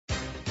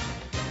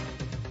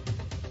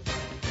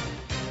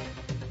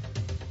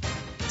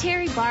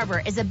Terry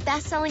Barber is a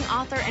best-selling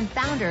author and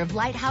founder of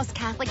Lighthouse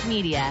Catholic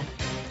Media.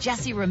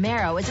 Jesse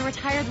Romero is a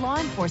retired law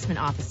enforcement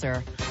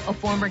officer, a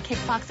former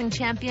kickboxing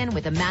champion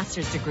with a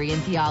master's degree in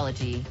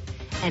theology.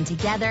 And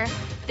together,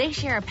 they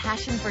share a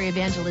passion for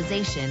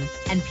evangelization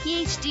and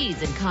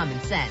PhDs in common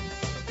sense.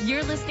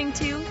 You're listening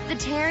to The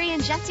Terry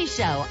and Jesse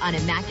Show on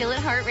Immaculate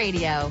Heart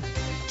Radio.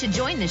 To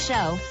join the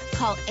show,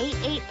 call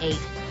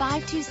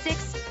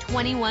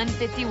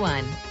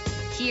 888-526-2151.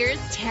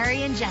 Here's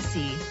Terry and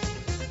Jesse.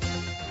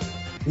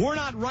 We're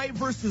not right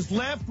versus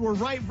left. We're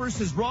right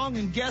versus wrong.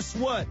 And guess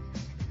what?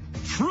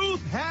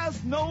 Truth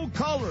has no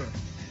color.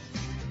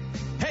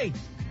 Hey,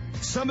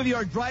 some of you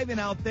are driving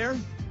out there.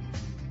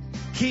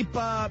 Keep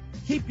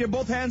your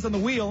both hands on the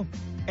wheel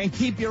and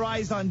keep your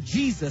eyes on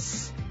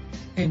Jesus.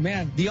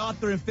 Amen. The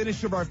author and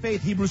finisher of our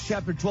faith, Hebrews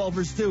chapter 12,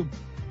 verse 2.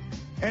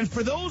 And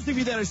for those of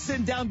you that are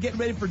sitting down, getting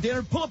ready for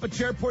dinner, pull up a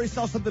chair, pour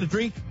yourself something to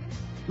drink.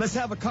 Let's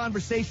have a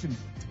conversation.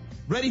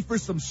 Ready for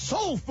some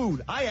soul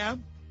food? I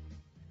am.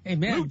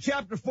 Amen. Luke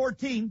chapter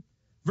 14,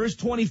 verse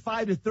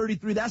 25 to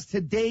 33. That's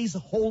today's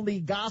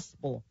holy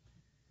gospel.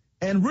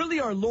 And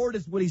really our Lord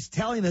is what he's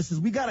telling us is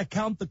we got to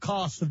count the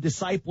cost of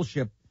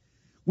discipleship,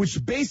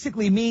 which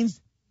basically means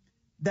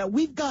that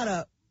we've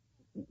got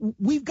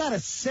to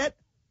set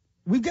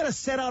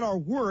out our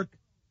work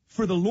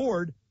for the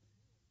Lord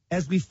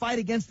as we fight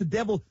against the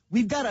devil.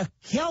 We've got to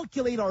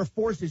calculate our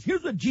forces.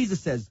 Here's what Jesus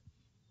says.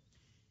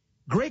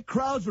 Great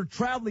crowds were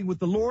traveling with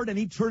the Lord, and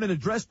he turned and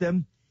addressed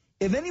them.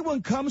 If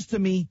anyone comes to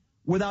me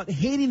without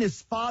hating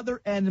his father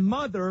and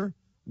mother,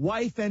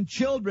 wife and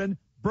children,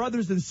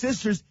 brothers and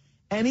sisters,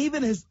 and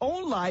even his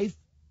own life,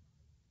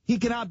 he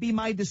cannot be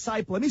my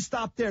disciple. Let me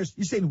stop there.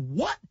 You're saying,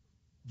 what?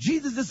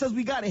 Jesus just says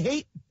we got to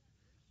hate?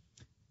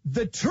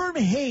 The term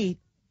hate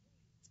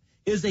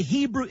is a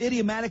Hebrew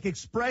idiomatic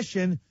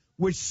expression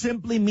which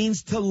simply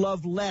means to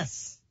love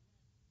less.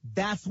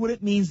 That's what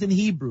it means in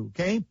Hebrew,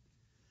 okay?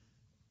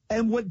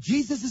 And what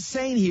Jesus is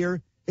saying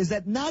here is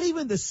that not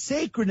even the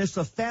sacredness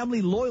of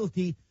family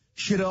loyalty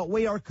should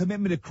outweigh our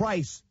commitment to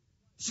Christ,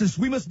 since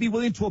we must be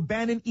willing to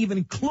abandon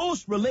even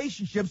close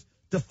relationships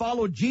to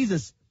follow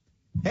Jesus.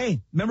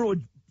 Hey, remember what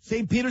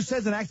St. Peter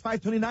says in Acts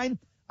 5:29?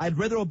 I'd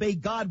rather obey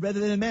God rather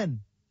than men.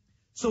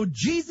 So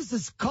Jesus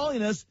is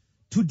calling us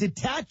to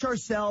detach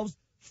ourselves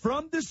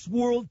from this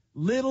world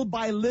little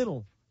by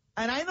little.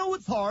 And I know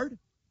it's hard.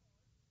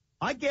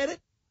 I get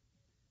it.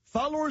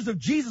 Followers of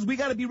Jesus, we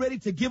got to be ready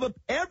to give up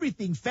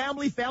everything,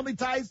 family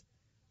ties,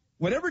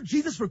 whatever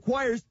Jesus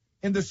requires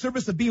in the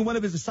service of being one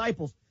of his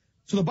disciples.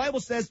 So the Bible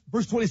says,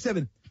 verse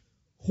 27,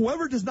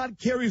 whoever does not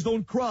carry his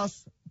own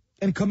cross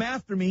and come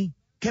after me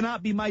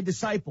cannot be my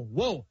disciple.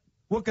 Whoa,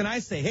 what can I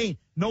say? Hey,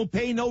 no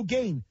pain, no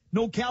gain,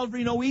 no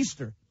Calvary, no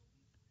Easter.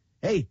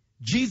 Hey,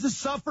 Jesus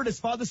suffered, as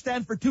Father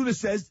Stanford Tuna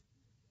says,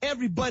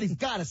 everybody's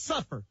got to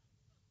suffer.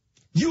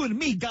 You and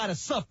me got to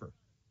suffer.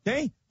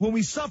 Okay? When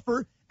we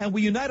suffer and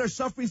we unite our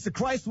sufferings to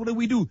Christ, what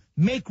do?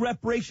 Make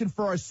reparation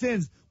for our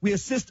sins. We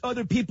assist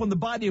other people in the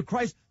body of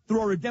Christ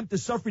through our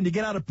redemptive suffering to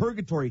get out of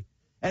purgatory.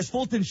 As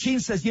Fulton Sheen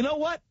says, you know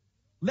what?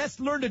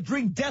 Let's learn to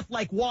drink death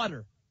like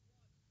water.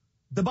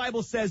 The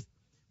Bible says,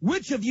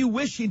 which of you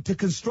wishing to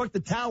construct a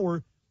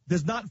tower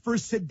does not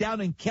first sit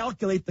down and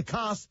calculate the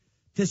cost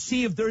to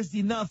see if there's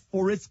enough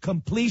for its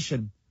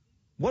completion?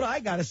 What do I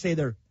got to say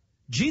there?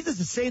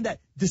 Jesus is saying that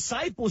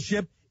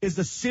discipleship is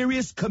a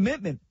serious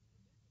commitment.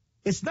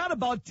 It's not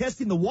about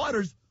testing the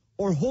waters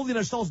or holding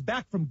ourselves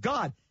back from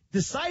God.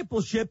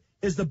 Discipleship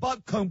is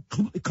about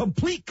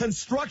complete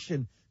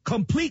construction,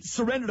 complete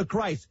surrender to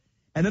Christ.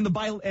 And then the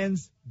Bible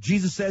ends,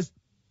 Jesus says,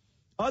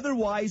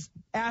 otherwise,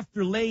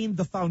 after laying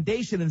the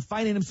foundation and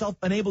finding himself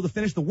unable to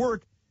finish the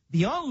work,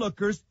 the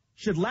onlookers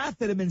should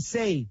laugh at him and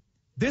say,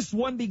 this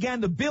one began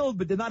to build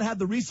but did not have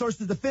the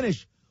resources to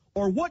finish.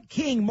 Or what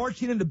king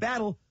marching into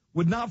battle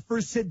would not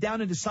first sit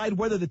down and decide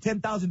whether the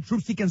 10,000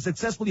 troops he can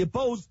successfully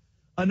oppose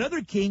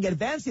another king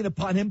advancing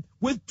upon him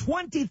with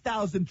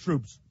 20,000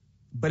 troops?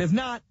 But if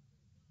not,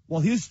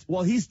 while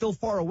he's still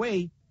far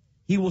away,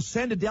 he will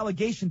send a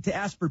delegation to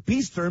ask for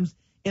peace terms.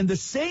 In the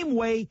same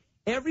way,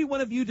 every one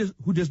of you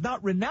who does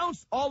not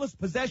renounce all his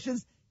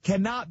possessions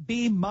cannot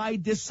be my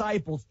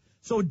disciples.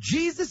 So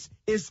Jesus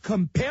is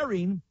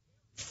comparing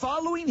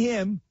following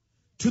him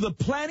to the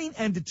planning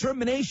and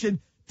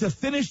determination to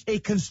finish a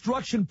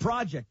construction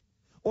project,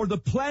 or the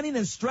planning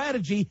and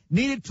strategy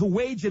needed to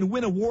wage and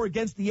win a war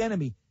against the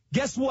enemy.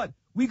 Guess what?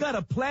 We got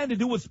a plan to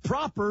do what's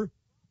proper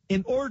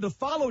in order to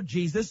follow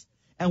Jesus,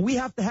 and we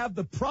have to have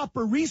the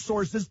proper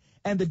resources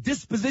and the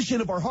disposition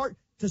of our heart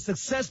to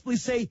successfully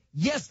say,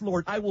 yes,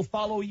 Lord, I will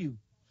follow you.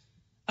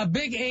 A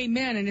big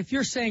amen. And if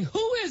you're saying,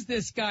 who is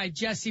this guy,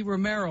 Jesse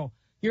Romero?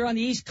 You're on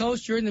the East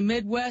Coast, you're in the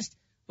Midwest.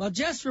 Well,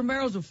 Jesse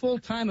Romero's a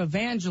full-time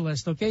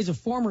evangelist, okay? He's a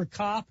former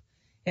cop.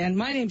 And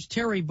my name's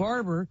Terry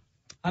Barber.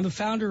 I'm the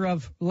founder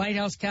of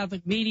Lighthouse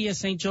Catholic Media,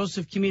 St.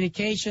 Joseph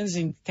Communications,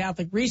 and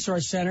Catholic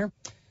Resource Center.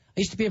 I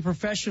used to be a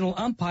professional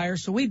umpire,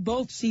 so we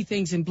both see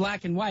things in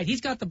black and white.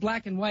 He's got the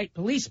black and white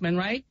policeman,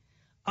 right?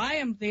 I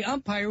am the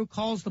umpire who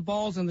calls the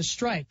balls and the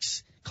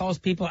strikes, calls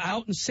people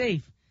out and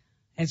safe.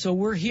 And so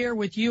we're here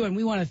with you, and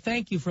we want to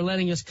thank you for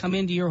letting us come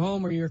into your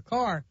home or your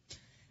car.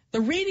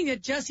 The reading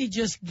that Jesse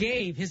just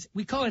gave,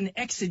 we call it an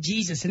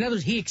exegesis. In other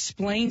words, he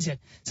explains it.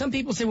 Some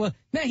people say, well,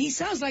 man, he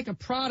sounds like a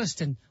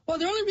Protestant. Well,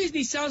 the only reason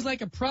he sounds like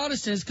a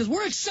Protestant is because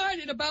we're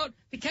excited about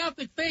the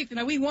Catholic faith,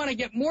 and we want to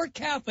get more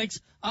Catholics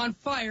on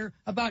fire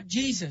about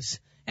Jesus.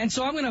 And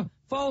so I'm going to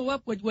follow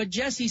up with what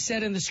Jesse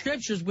said in the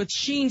scriptures with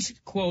Sheen's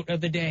quote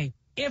of the day.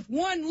 If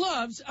one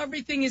loves,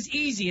 everything is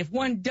easy. If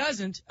one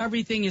doesn't,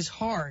 everything is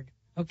hard.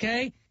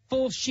 Okay?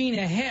 Full Sheen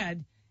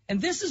ahead.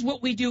 And this is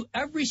what we do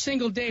every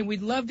single day, and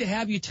we'd love to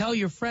have you tell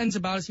your friends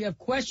about us. If you have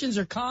questions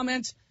or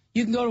comments,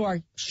 you can go to our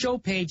show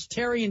page,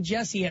 Terry and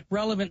Jesse at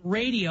Relevant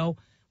Radio.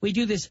 We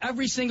do this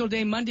every single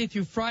day, Monday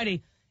through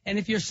Friday. And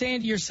if you're saying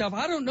to yourself,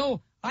 I don't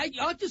know,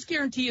 I'll just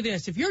guarantee you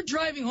this. If you're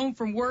driving home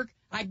from work,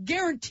 I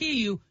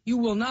guarantee you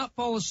will not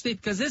fall asleep,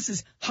 because this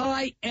is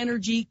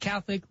high-energy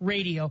Catholic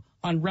radio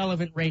on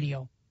Relevant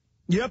Radio.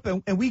 Yep,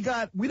 and we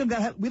don't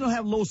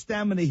have low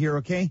stamina here,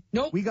 okay?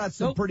 Nope. We got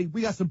some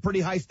pretty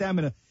high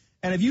stamina.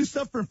 And if you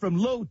suffer from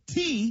low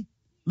T,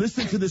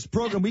 listen to this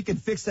program. We can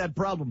fix that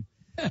problem.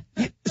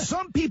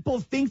 Some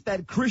people think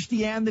that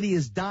Christianity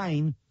is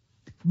dying,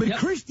 but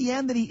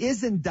Christianity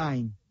isn't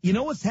dying. You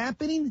know what's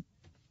happening?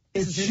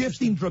 It's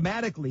shifting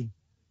dramatically.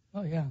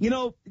 Oh, yeah. You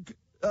know,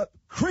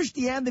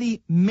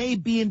 Christianity may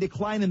be in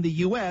decline in the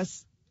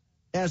U.S.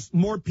 as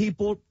more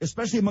people,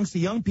 especially amongst the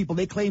young people,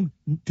 they claim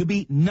to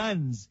be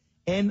nuns,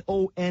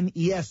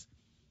 N-O-N-E-S,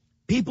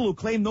 people who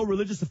claim no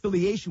religious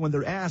affiliation when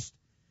they're asked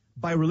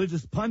by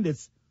religious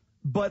pundits.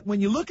 But when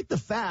you look at the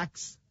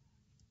facts,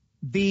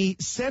 the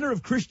center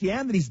of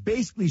Christianity is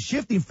basically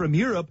shifting from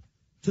Europe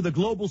to the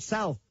global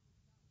south.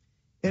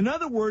 In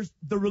other words,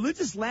 the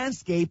religious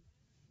landscape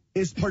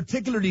is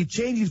particularly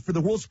changing for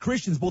the world's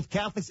Christians, both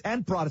Catholics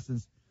and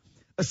Protestants.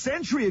 A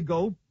century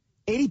ago,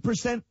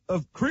 80%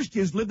 of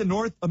Christians lived in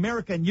North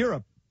America and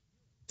Europe.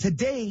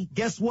 Today,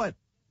 guess what?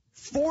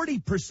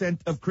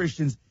 40% of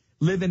Christians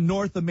live in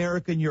North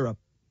America and Europe.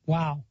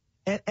 Wow.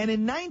 And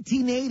in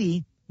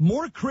 1980,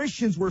 more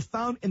Christians were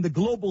found in the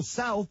global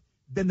south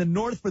than the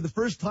north for the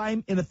first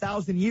time in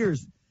 1,000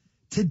 years.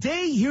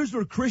 Today, here's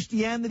where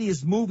Christianity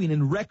is moving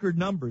in record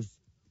numbers.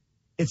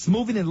 It's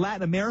moving in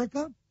Latin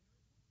America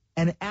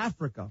and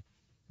Africa.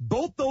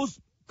 Both those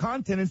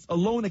continents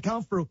alone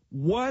account for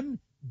 1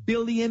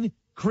 billion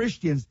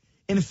Christians.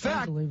 In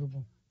fact,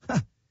 unbelievable.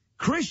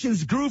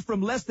 Christians grew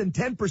from less than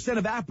 10%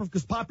 of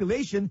Africa's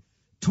population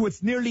to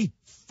its nearly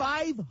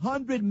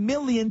 500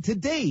 million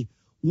today.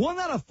 1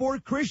 out of 4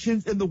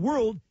 Christians in the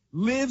world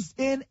lives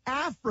in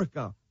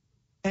Africa.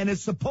 And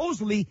it's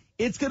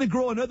going to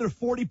grow another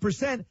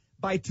 40%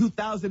 by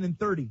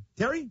 2030.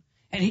 Terry?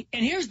 And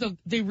here's the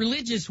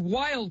religious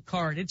wild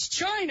card. It's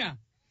China.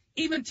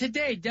 Even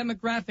today,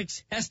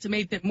 demographics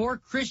estimate that more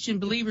Christian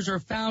believers are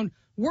found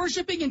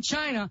worshiping in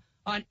China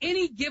on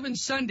any given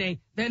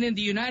Sunday than in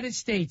the United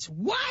States.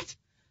 What?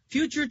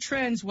 Future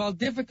trends, while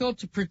difficult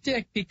to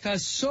predict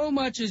because so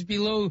much is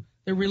below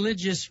the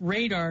religious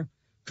radar,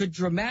 could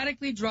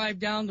dramatically drive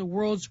down the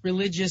world's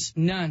religious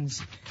nuns.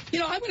 You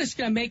know, I'm just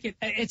going to make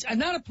it's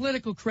not a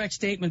political correct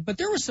statement, but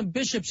there were some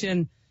bishops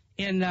in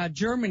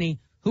Germany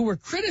who were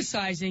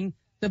criticizing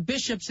the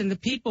bishops and the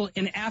people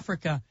in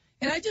Africa.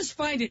 And I just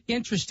find it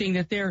interesting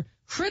that they're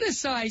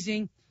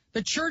criticizing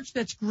the church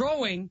that's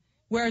growing,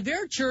 where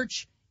their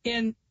church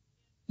in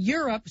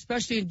Europe,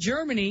 especially in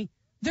Germany,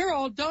 they're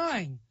all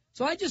dying.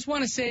 So I just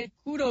want to say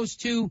kudos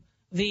to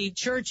the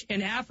church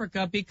in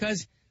Africa,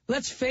 because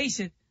let's face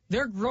it,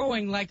 they're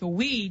growing like a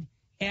weed.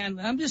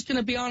 And I'm just going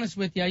to be honest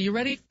with you. Are you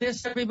ready for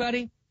this,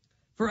 everybody?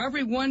 For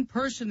every one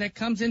person that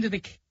comes into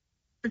the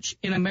church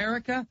in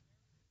America,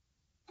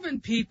 7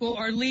 people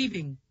are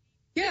leaving.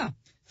 Yeah,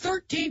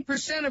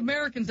 13% of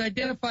Americans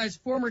identify as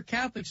former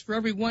Catholics for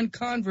every 1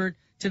 convert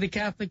to the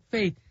Catholic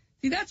faith.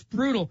 See, that's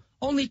brutal.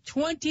 Only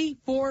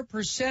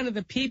 24% of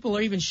the people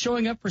are even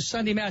showing up for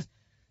Sunday Mass.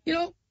 You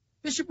know,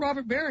 Bishop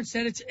Robert Barron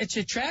said it's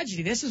a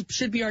tragedy. This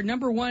should be our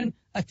number one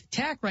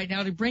attack right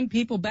now, to bring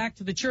people back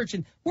to the church.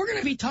 And we're going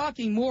to be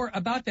talking more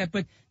about that.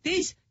 But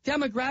these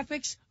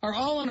demographics are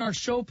all on our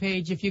show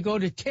page if you go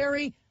to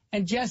Terry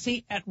and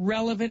Jesse at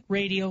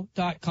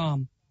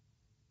relevantradio.com.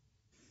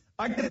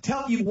 I can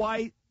tell you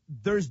why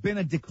there's been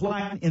a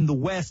decline in the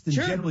West and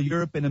general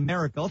Europe and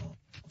America. I'll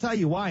tell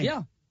you why.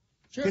 Yeah,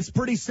 sure. It's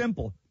pretty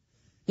simple.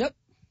 Yep.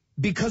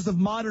 Because of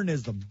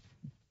modernism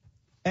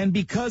and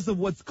because of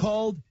what's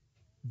called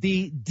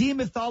the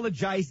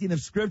demythologizing of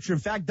Scripture. In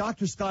fact,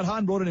 Dr. Scott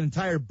Hahn wrote an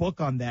entire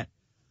book on that,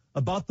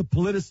 about the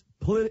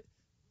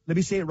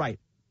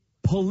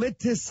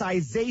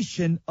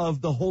politicization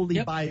of the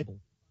Holy Bible.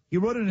 He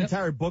wrote an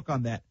entire book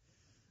on that.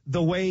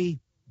 The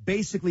way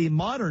basically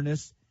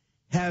modernists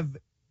have,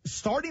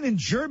 starting in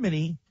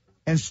Germany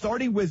and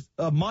starting with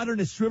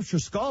modernist Scripture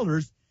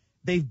scholars,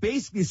 they've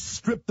basically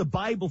stripped the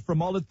Bible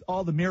from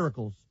all the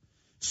miracles.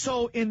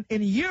 So in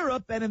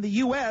Europe and in the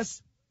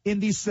U.S., in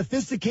these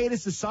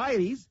sophisticated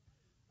societies,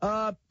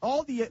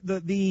 all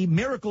the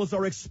miracles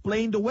are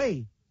explained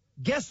away.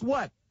 Guess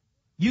what?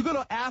 You go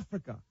to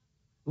Africa,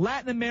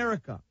 Latin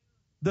America,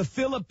 the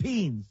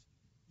Philippines,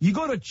 You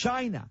go to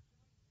China,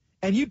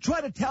 and you try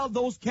to tell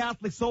those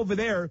Catholics over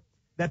there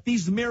that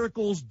these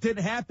miracles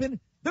didn't happen,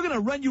 they're going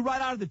to run you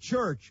right out of the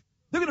church.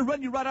 They're going to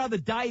run you right out of the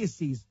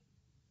diocese.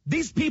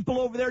 These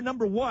people over there,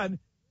 number one,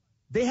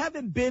 they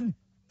haven't been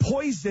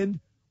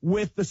poisoned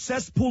with the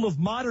cesspool of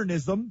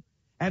modernism,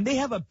 and they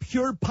have a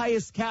pure,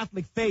 pious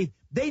Catholic faith.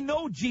 They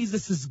know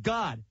Jesus is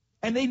God,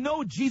 and they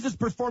know Jesus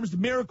performs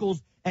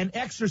miracles and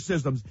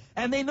exorcisms,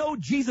 and they know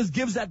Jesus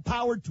gives that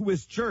power to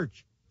his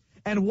church.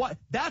 And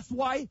that's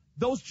why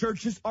those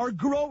churches are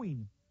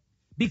growing,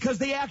 because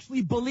they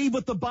actually believe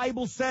what the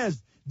Bible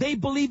says. They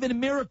believe in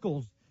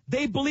miracles.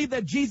 They believe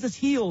that Jesus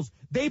heals.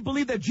 They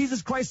believe that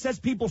Jesus Christ sets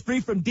people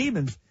free from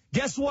demons.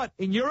 Guess what?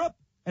 In Europe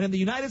and in the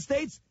United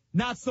States,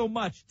 not so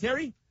much.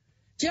 Terry?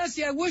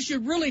 Jesse, I wish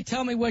you'd really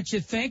tell me what you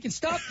think and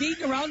stop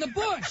beating around the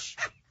bush.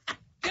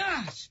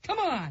 Gosh, come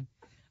on.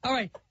 All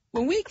right,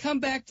 when we come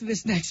back to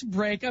this next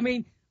break, I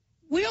mean,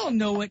 we all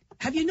know it.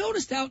 Have you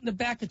noticed out in the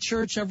back of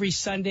church every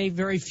Sunday,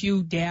 very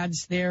few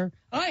dads there?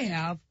 I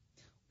have.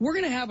 We're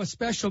going to have a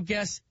special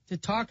guest to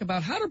talk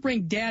about how to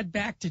bring dad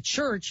back to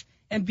church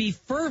and be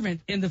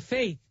fervent in the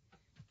faith.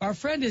 Our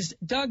friend is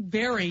Doug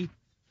Barry,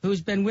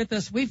 who's been with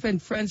us. We've been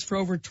friends for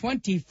over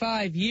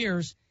 25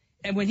 years.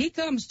 And when he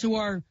comes to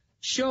our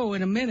show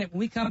in a minute, when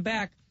we come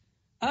back,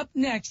 up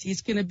next,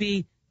 he's going to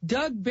be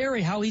Doug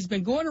Barry, how he's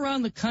been going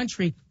around the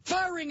country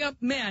firing up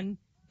men.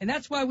 And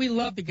that's why we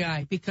love the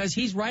guy, because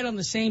he's right on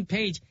the same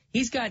page.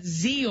 He's got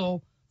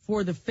zeal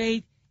for the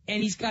faith,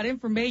 and he's got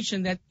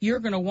information that you're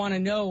going to want to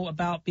know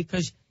about,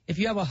 because if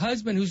you have a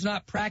husband who's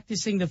not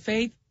practicing the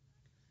faith,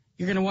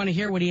 you're going to want to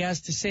hear what he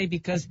has to say,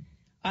 because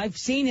I've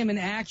seen him in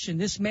action.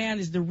 This man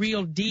is the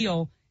real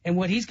deal, and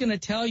what he's going to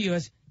tell you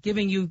is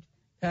giving you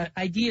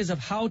ideas of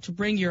how to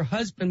bring your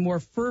husband more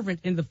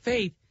fervent in the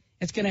faith.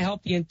 It's going to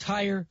help the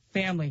entire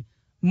family.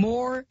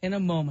 More in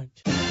a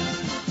moment.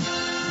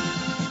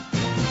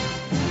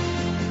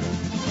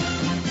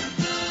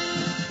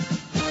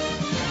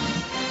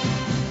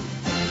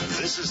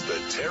 This is the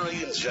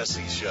Terry and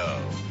Jesse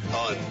Show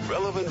on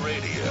Relevant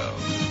Radio.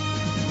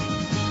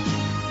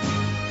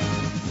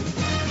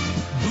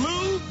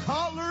 Blue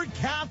Collar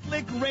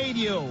Catholic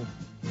Radio.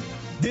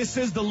 This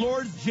is the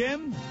Lord's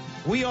Gym.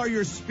 We are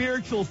your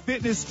spiritual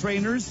fitness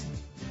trainers.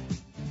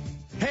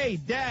 Hey,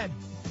 Dad,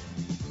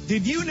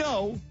 did you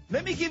know?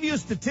 Let me give you a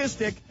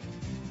statistic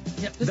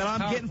that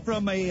I'm getting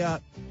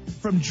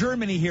from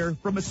Germany here,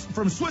 from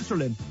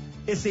Switzerland.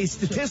 It's a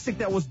statistic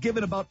that was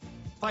given about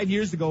 5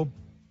 years ago.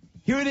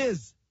 Here it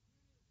is.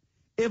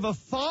 If a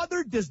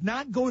father does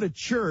not go to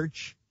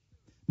church,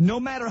 no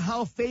matter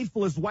how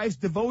faithful his wife's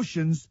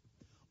devotions,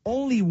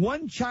 only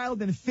one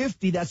child in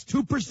 50, that's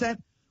 2%,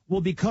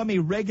 will become a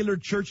regular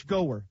church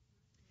goer.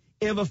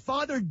 If a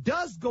father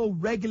does go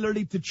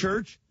regularly to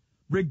church,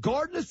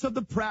 regardless of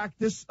the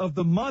practice of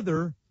the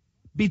mother,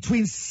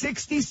 between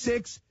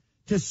 66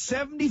 to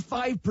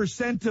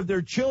 75% of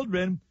their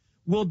children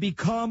will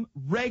become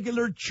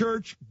regular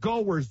church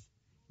goers.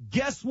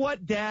 Guess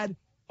what, Dad?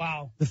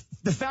 Wow.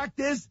 The fact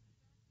is,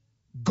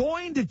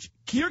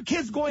 your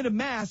kids going to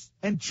mass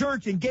and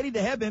church and getting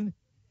to heaven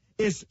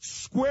is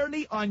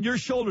squarely on your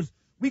shoulders.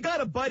 We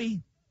got a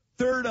buddy,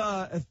 third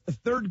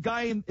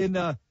guy in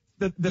the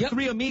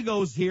Three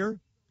Amigos here.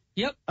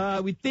 Yep.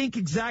 We think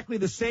exactly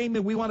the same,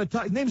 and we want to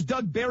talk. His name's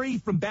Doug Barry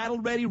from Battle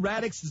Ready.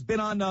 Radix has been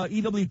on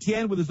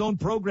EWTN with his own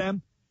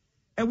program.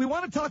 And we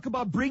want to talk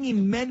about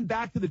bringing men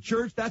back to the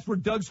church. That's where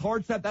Doug's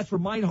heart's at. That's where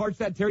mine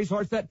heart's at, Terry's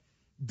heart's at.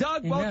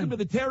 Doug, Amen. Welcome to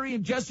the Terry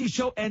and Jesse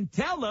Show. And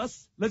tell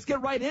us, let's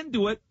get right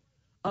into it,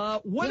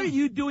 what are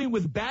you doing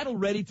with Battle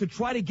Ready to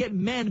try to get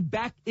men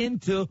back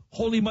into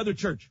Holy Mother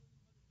Church?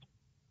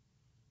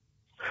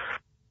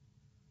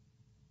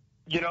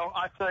 You know,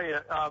 I tell you,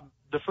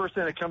 the first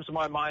thing that comes to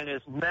my mind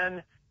is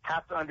men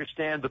have to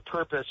understand the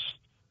purpose.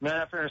 Men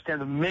have to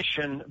understand the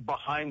mission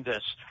behind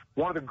this.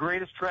 One of the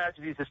greatest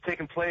tragedies that's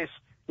taken place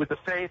with the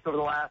faith over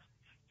the last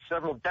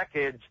several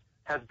decades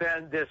has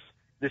been this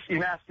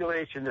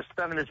emasculation, this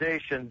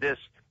feminization, this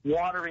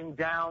watering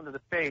down of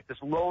the faith, this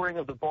lowering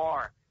of the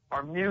bar.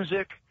 Our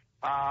music,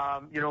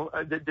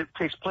 that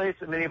takes place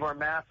at many of our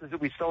masses that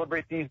we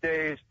celebrate these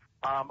days.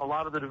 A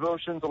lot of the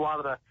devotions, a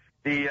lot of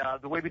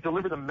the way we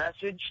deliver the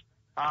message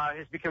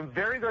has become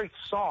very, very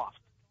soft.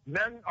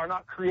 Men are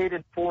not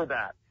created for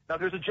that. Now,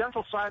 there's a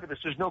gentle side of us.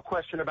 There's no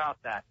question about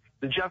that.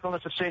 The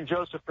gentleness of St.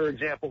 Joseph, for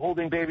example,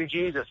 holding baby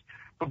Jesus.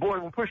 But, boy,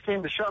 when push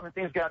came to shove and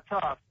things got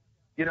tough,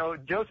 you know,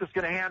 Joseph's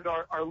going to hand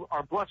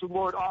our blessed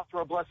Lord off to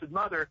our blessed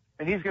mother,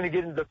 and he's going to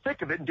get into the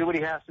thick of it and do what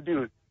he has to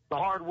do. The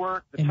hard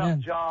work, the Amen.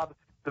 tough job,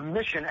 the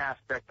mission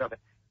aspect of it.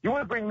 You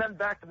want to bring men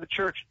back to the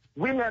church,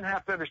 we men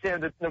have to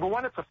understand that, number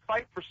one, it's a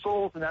fight for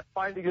souls, and that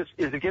fight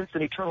is against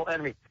an eternal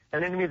enemy,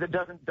 an enemy that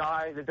doesn't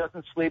die, that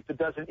doesn't sleep, that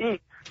doesn't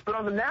eat. But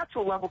on the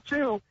natural level,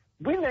 too,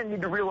 we men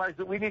need to realize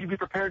that we need to be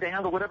prepared to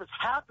handle whatever's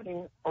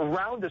happening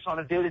around us on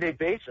a day-to-day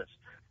basis.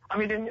 I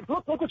mean, and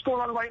look what's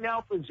going on right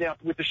now, for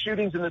example, with the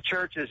shootings in the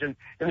churches and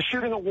the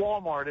shooting at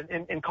Walmart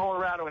in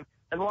Colorado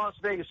and Las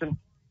Vegas, and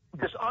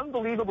this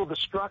unbelievable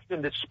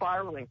destruction that's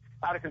spiraling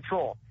out of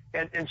control.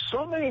 And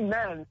so many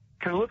men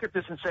can look at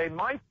this and say,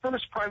 my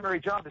first primary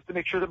job is to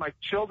make sure that my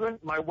children,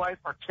 my wife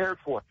are cared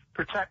for,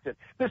 protected.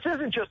 This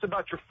isn't just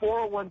about your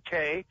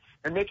 401k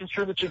and making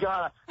sure that you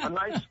got a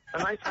nice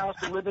house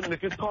to live in and a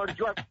good car to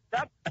drive.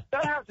 That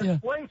has its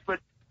place, but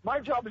my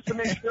job is to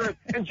make sure,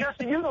 and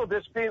Jesse, you know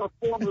this, being a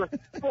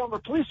former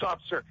police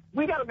officer,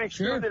 we got to make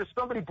sure that if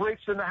somebody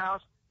breaks in the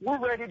house, we're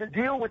ready to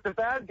deal with the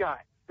bad guy.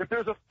 If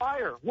there's a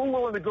fire, we're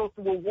willing to go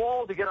through a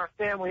wall to get our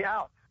family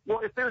out. Well,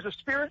 if there's a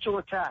spiritual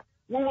attack,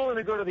 we're willing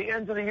to go to the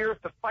ends of the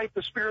earth to fight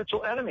the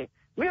spiritual enemy.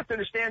 We have to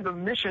understand the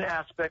mission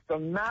aspect, the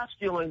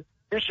masculine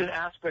mission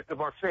aspect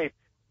of our faith.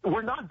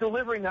 We're not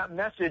delivering that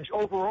message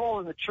overall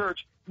in the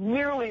church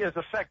nearly as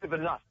effective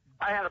enough.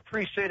 I had a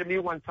priest say to me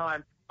one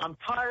time, I'm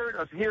tired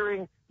of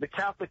hearing the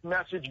Catholic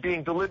message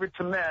being delivered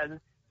to men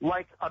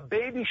like a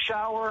baby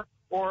shower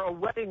or a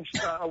wedding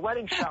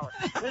shower.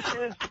 This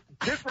is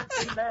different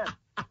than men.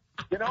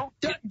 You know?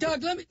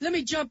 Doug, let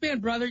me jump in,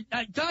 brother.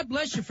 God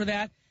bless you for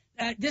that.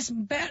 This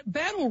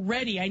Battle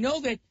Ready, I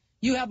know that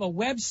you have a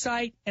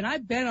website, and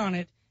I've been on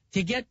it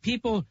to get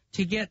people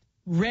to get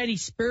ready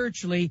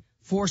spiritually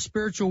for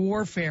spiritual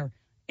warfare.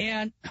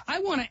 And I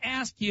want to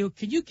ask you,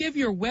 could you give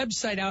your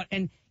website out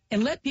and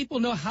let people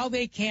know how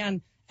they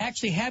can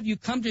actually have you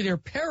come to their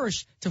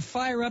parish to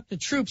fire up the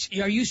troops?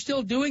 Are you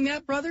still doing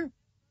that, brother?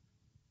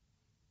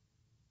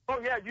 Oh,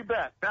 yeah, you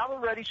bet.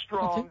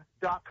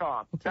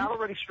 BattleReadyStrong.com. Okay.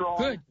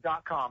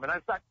 BattleReadyStrong.com. And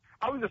in fact,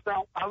 I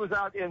was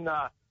out in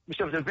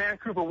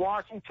Vancouver,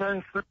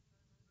 Washington for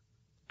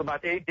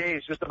about 8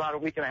 days, just about a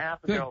week and a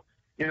half ago.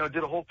 Did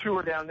a whole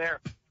tour down there.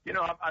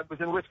 I was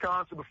in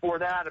Wisconsin before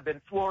that. I've been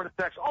in Florida,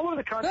 Texas, all over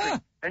the country.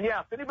 And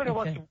yeah, if anybody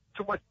wants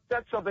to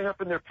set something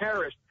up in their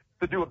parish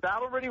to do a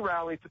Battle Ready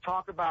rally to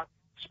talk about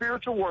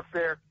spiritual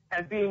warfare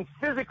and being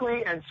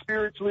physically and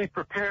spiritually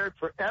prepared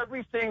for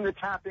everything that's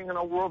happening in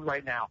our world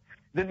right now,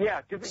 then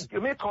yeah, give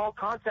me a call,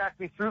 contact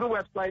me through the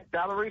website,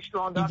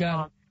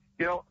 BattleReadyStrong.com.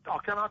 I'll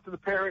come out to the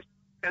parish,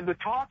 and the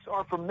talks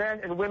are for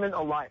men and women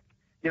alike.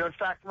 In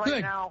fact,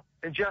 right now,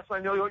 and Jess, I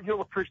know you'll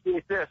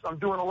appreciate this, I'm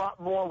doing a lot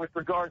more with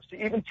regards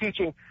to even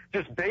teaching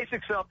just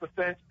basic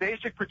self-defense,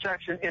 basic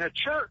protection in a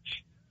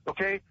church,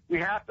 okay? We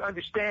have to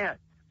understand.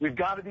 We've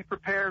got to be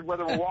prepared,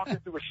 whether we're walking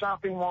through a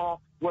shopping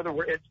mall, whether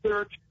we're at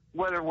church,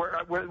 whether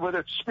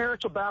it's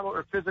spiritual battle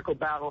or physical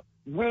battle.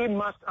 We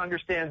must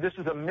understand this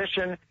is a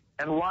mission,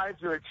 and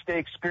lives are at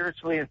stake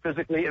spiritually and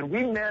physically, and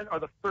we men are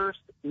the first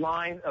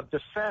line of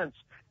defense,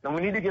 and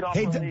we need to get off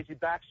our lazy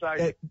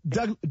backside.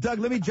 Doug,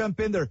 let me jump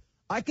in there.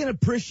 I can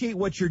appreciate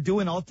what you're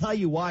doing. I'll tell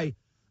you why.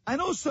 I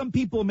know some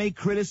people may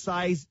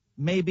criticize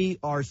maybe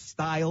our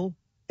style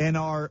and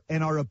our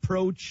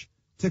approach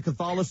to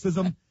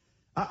Catholicism.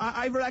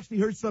 I've actually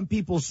heard some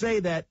people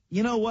say that,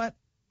 you know what,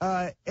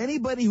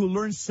 anybody who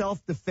learns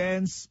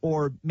self-defense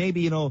or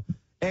maybe,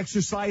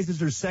 exercises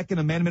their Second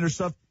Amendment or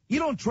stuff, you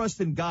don't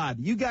trust in God.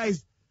 You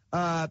guys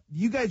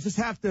just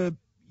have to,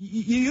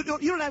 you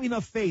don't have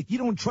enough faith. You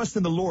don't trust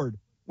in the Lord.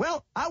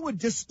 Well, I would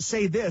just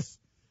say this,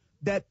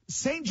 that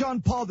St.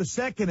 John Paul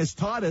II has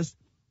taught us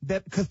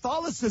that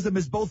Catholicism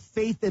is both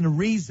faith and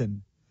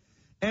reason.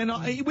 And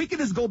we can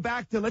just go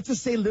back to, let's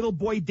just say, little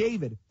boy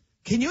David.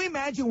 Can you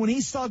imagine when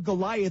he saw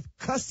Goliath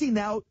cussing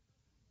out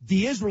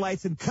the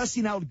Israelites and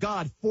cussing out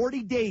God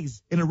 40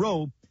 days in a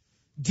row?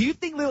 Do you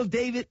think little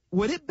David,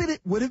 would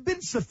have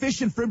been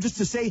sufficient for him just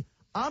to say,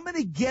 I'm going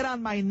to get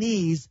on my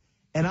knees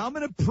and I'm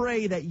going to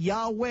pray that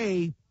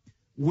Yahweh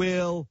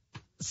will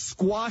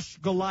squash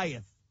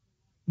Goliath?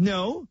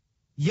 No.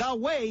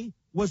 Yahweh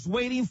was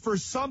waiting for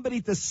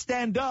somebody to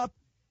stand up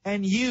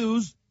and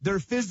use their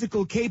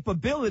physical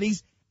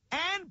capabilities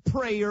and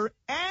prayer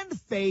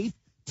and faith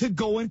to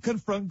go and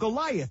confront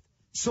Goliath.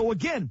 So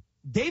again,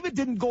 David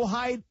didn't go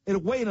hide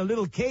away in a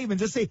little cave and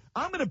just say,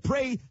 I'm going to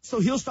pray so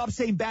he'll stop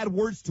saying bad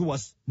words to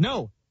us.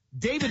 No,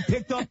 David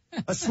picked up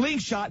a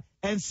slingshot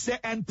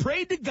and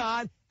prayed to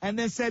God and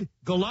then said,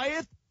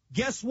 Goliath,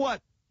 guess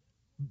what?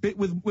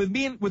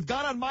 With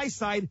God on my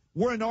side,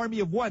 we're an army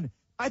of one.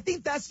 I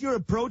think that's your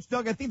approach,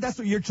 Doug. I think that's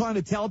what you're trying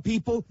to tell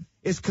people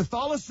is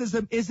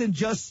Catholicism isn't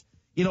just,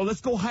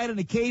 let's go hide in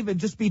a cave and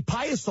just be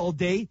pious all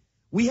day.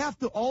 We have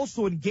to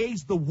also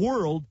engage the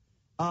world,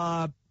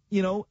 and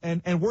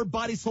we're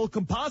body, soul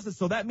composite.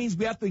 So that means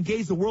we have to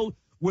engage the world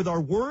with our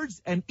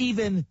words and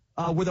even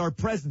with our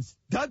presence.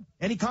 Doug,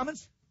 any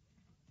comments?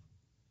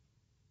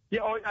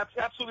 Yeah,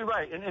 absolutely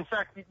right. And in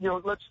fact,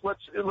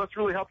 let's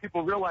really help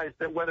people realize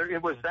that whether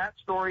it was that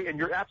story, and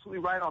you're absolutely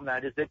right on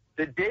that, is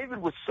that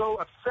David was so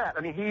upset.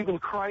 I mean, he even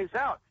cries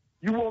out,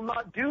 "You will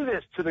not do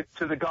this to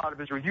the God of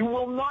Israel. You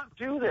will not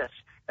do this."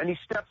 And he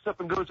steps up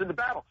and goes into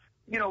battle.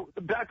 Go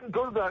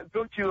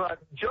to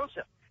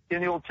Joseph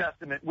in the Old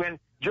Testament when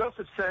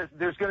Joseph says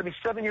there's going to be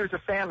 7 years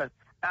of famine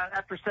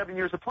after 7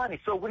 years of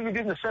plenty. So what do you do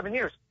in the 7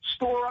 years?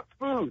 Store up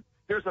food.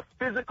 There's a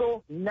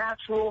physical,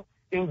 natural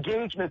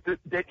engagement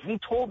that he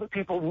told the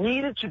people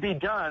needed to be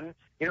done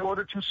in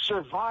order to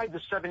survive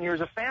the 7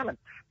 years of famine.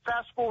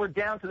 Fast forward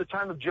down to the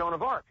time of Joan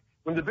of Arc,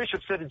 when the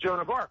bishop said to Joan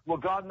of Arc, will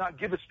God not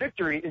give us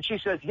victory? And she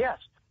says, yes.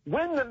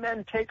 When the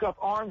men take up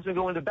arms and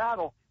go into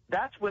battle,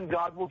 that's when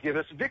God will give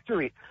us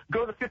victory. Go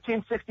to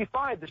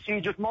 1565, the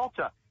Siege of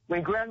Malta,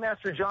 when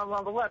Grandmaster John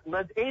Rondelet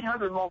led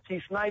 800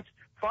 Maltese knights,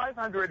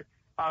 500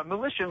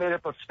 militia made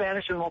up of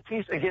Spanish and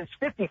Maltese against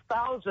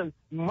 50,000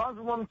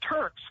 Muslim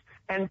Turks,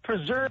 and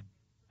preserved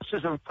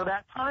Catholicism for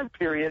that time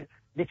period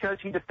because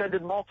he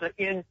defended Malta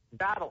in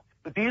battle.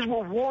 But these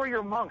were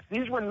warrior monks.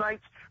 These were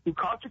knights who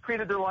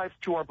consecrated their lives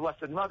to our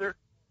Blessed Mother.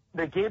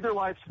 They gave their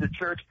lives to the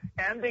church,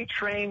 and they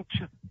trained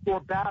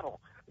for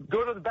battle.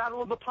 Go to the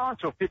Battle of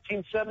Lepanto,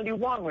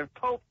 1571, when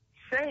Pope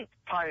Saint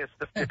Pius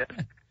V said,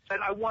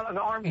 I want an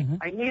army.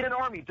 I need an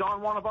army,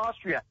 Don Juan of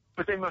Austria.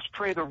 But they must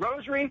pray the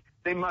rosary.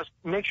 They must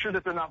make sure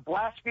that they're not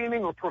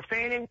blaspheming or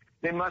profaning.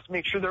 They must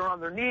make sure they're on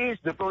their knees,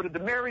 devoted to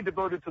Mary,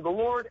 devoted to the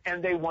Lord,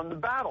 and they won the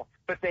battle.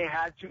 But they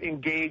had to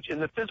engage in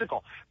the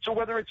physical. So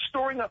whether it's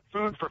storing up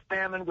food for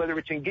famine, whether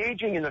it's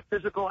engaging in the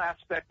physical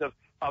aspect of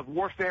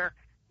warfare,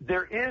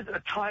 there is a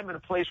time and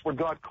a place where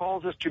God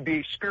calls us to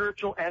be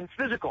spiritual and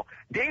physical.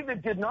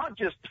 David did not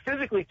just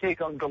physically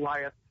take on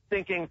Goliath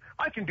thinking,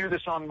 I can do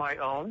this on my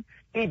own.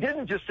 He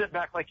didn't just sit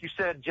back, like you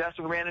said, Jess,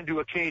 and ran into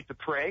a cave to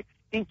pray.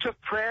 He took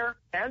prayer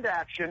and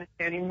action,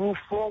 and he moved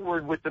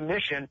forward with the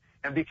mission.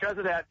 And because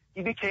of that,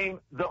 he became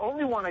the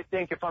only one, I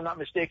think, if I'm not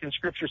mistaken,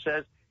 Scripture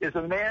says, is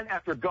a man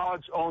after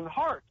God's own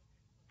heart.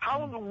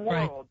 How in the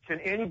world can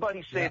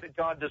anybody say that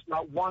God does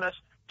not want us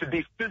to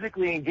be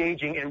physically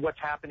engaging in what's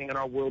happening in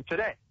our world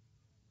today?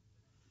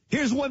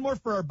 Here's one more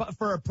for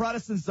our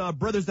Protestants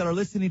brothers that are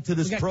listening to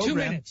this program. 2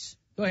 minutes.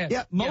 Go ahead.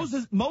 Yeah,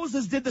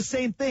 Moses did the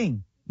same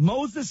thing.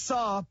 Moses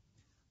saw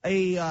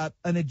an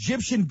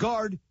Egyptian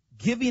guard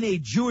giving a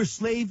Jewish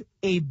slave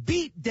a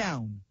beat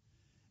down.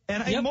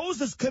 And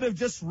Moses could have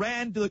just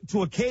ran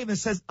to a cave and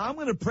says, I'm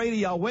going to pray to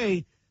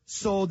Yahweh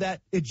so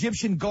that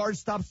Egyptian guard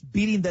stops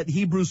beating that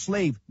Hebrew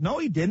slave. No,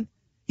 he didn't.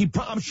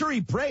 I'm sure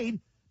he prayed,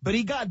 but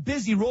he got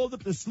busy, rolled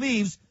up the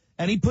sleeves,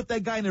 and he put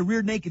that guy in a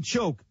rear naked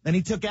choke, and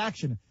he took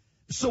action.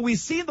 So we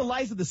see in the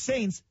lives of the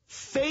saints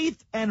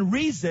faith and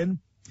reason,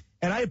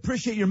 and I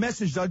appreciate your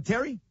message, Doug.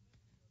 Terry?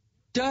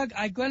 Doug,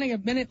 I've got a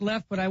minute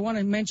left, but I want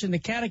to mention the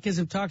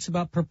Catechism talks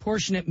about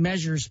proportionate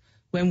measures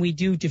when we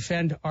do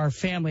defend our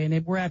family,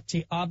 and we're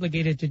actually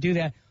obligated to do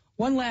that.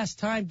 One last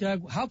time,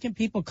 Doug, how can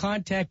people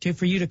contact you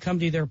for you to come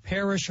to their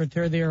parish or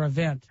to their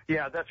event?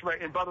 Yeah, that's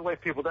right. And by the way,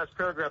 people, that's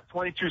paragraph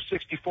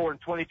 2264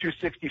 and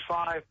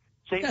 2265.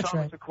 St.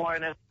 Thomas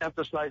Aquinas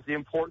emphasized the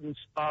importance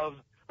of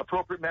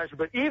appropriate measure,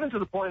 but even to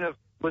the point of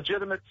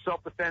legitimate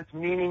self-defense,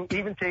 meaning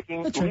even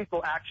taking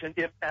lethal action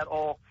if at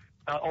all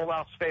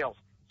else fails.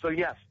 So,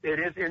 yes, it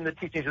is in the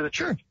teachings of the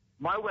church.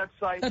 My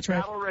website,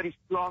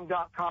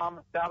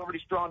 battlereadystrong.com,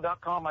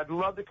 battlereadystrong.com. I'd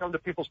love to come to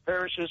people's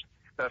parishes,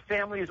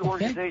 families,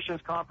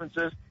 organizations,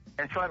 conferences,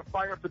 and try to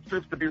fire up the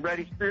troops to be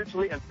ready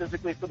spiritually and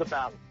physically for the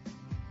battle.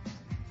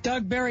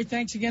 Doug Barry,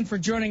 thanks again for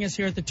joining us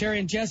here at the Terry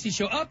and Jesse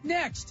Show. Up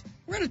next,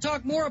 we're going to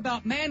talk more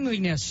about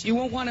manliness. You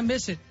won't want to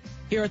miss it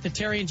here at the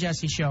Terry and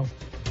Jesse Show.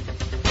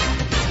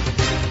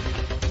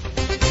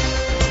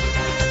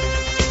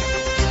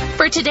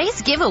 For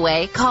today's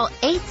giveaway, call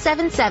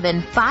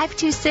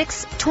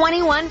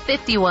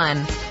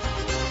 877-526-2151.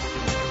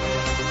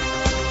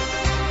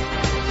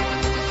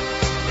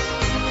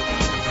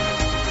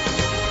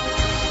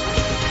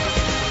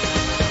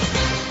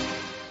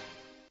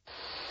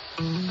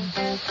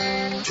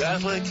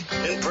 Catholic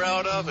and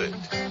proud of it.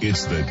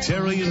 It's the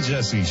Terry and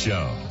Jesse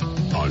Show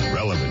on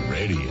Relevant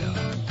Radio.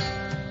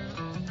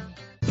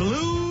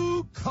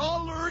 Blue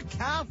Collar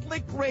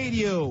Catholic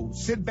Radio.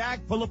 Sit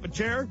back, pull up a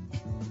chair,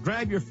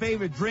 grab your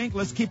favorite drink.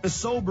 Let's keep it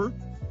sober.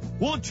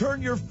 We'll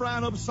turn your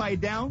frown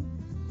upside down.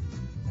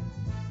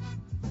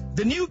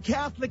 The new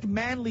Catholic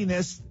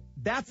manliness,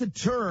 that's a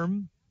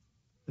term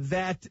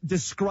that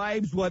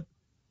describes what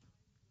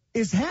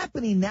is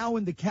happening now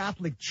in the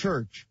Catholic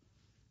Church.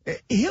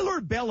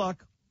 Hilary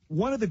Belloc,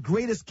 one of the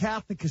greatest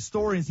Catholic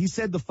historians, he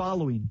said the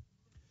following: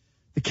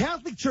 the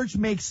Catholic Church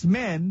makes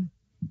men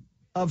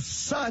of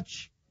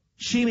such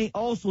she may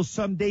also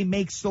someday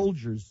make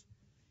soldiers.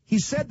 He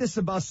said this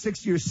about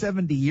 60 or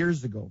 70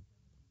 years ago.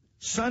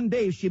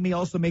 Someday she may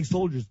also make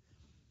soldiers.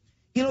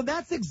 You know,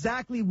 that's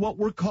exactly what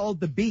we're called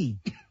to be.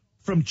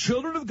 From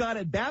children of God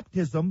at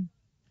baptism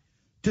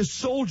to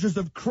soldiers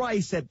of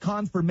Christ at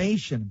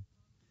confirmation.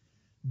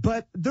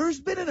 But there's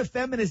been an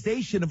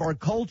effeminization of our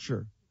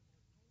culture.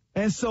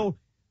 And so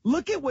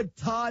look at what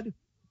Todd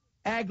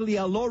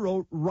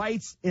Aglialoro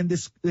writes in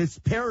this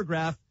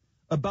paragraph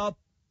about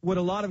what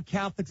a lot of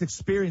Catholics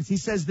experience. He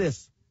says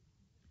this: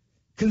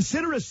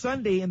 consider a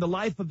Sunday in the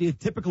life of the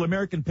typical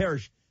American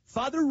parish.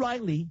 Father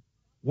Riley,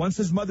 once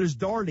his mother's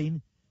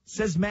darling,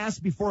 says Mass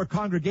before a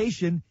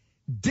congregation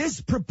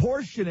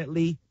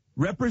disproportionately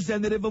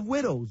representative of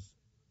widows,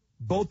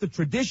 both the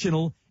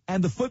traditional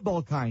and the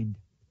football kind,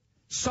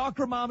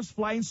 soccer moms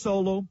flying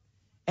solo,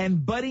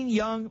 and budding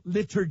young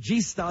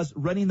liturgistas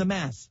running the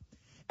Mass.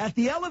 At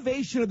the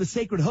elevation of the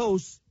sacred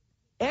hosts,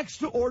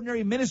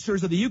 extraordinary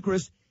ministers of the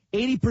Eucharist,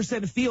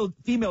 80%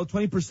 female,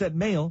 20%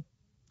 male,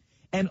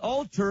 and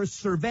altar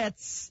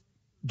servettes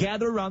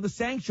gather around the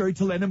sanctuary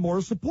to lend him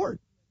moral support.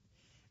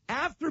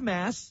 After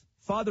Mass,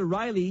 Father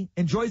Riley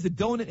enjoys a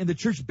donut in the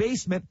church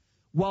basement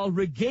while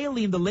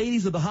regaling the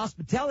ladies of the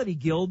Hospitality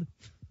Guild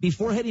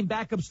before heading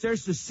back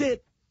upstairs to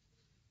sit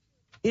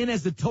in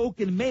as a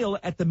token male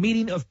at the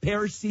meeting of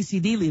parish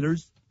CCD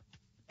leaders.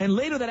 And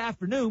later that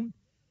afternoon,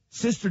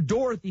 Sister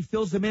Dorothy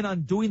fills him in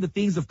on doing the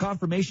things of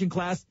confirmation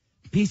class,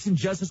 Peace and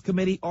Justice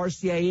Committee,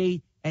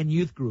 RCIA, and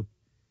youth group.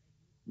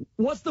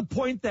 What's the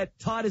point that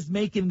Todd is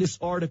making in this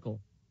article?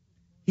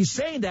 He's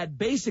saying that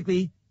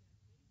basically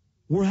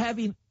we're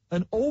having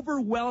an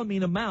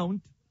overwhelming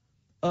amount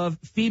of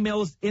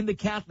females in the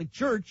Catholic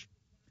Church,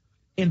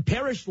 in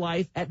parish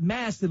life, at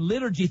Mass, and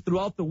liturgy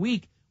throughout the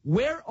week.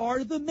 Where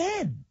are the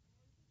men?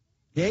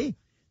 Okay?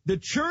 The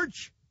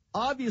church,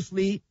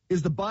 obviously,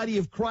 is the body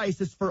of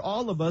Christ. It's for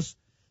all of us.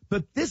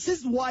 But this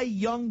is why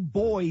young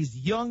boys,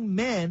 young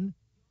men,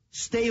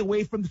 stay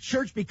away from the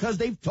church, because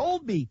they've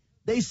told me.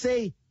 They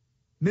say,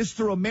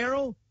 Mr.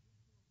 Romero,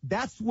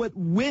 that's what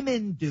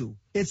women do.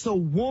 It's a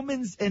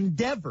woman's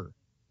endeavor.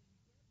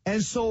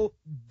 And so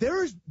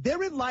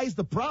therein lies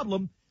the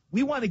problem.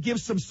 We want to give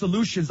some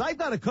solutions. I've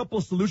got a couple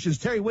of solutions.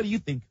 Terry, what do you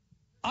think?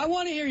 I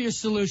want to hear your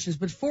solutions.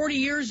 But 40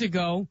 years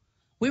ago,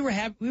 we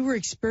were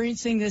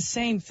experiencing this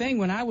same thing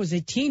when I was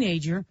a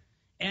teenager,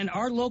 and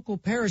our local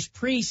parish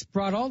priest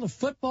brought all the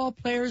football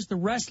players, the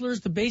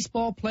wrestlers, the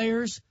baseball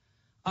players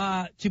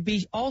to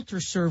be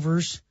altar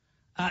servers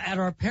at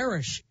our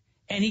parish.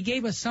 And he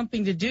gave us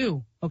something to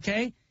do,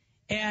 okay?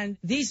 And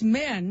these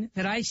men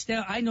that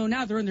I know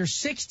now, they're in their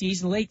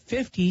 60s, late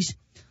 50s.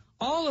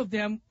 All of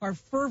them are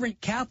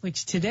fervent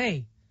Catholics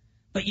today.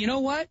 But you know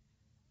what?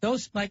 I'll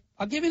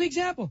give you an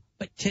example.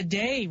 But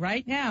today,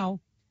 right now,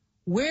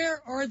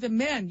 where are the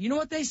men? You know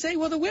what they say?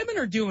 Well, the women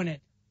are doing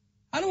it.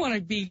 I don't want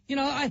to be,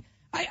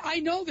 I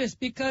know this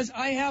because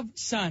I have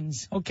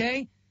sons,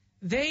 okay?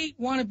 They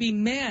want to be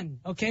men,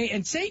 okay?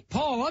 And St.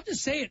 Paul, I'll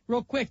just say it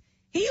real quick.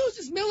 He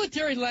uses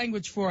military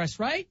language for us,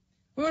 right?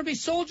 We want to be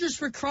soldiers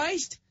for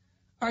Christ.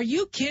 Are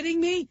you kidding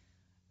me?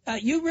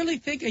 You really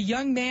think a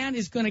young man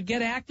is going to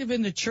get active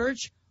in the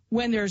church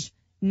when there's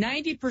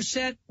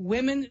 90%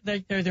 women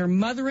that they're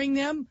mothering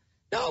them?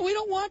 No, we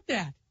don't want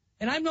that.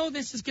 And I know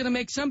this is going to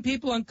make some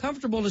people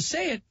uncomfortable to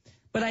say it,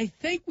 but I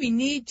think we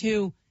need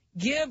to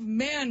give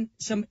men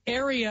some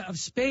area of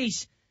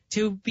space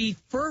to be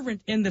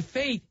fervent in the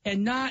faith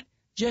and not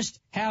just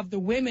have the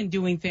women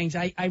doing things.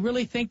 I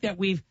really think that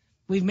we've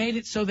made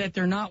it so that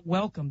they're not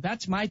welcome.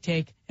 That's my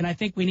take, and I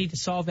think we need to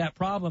solve that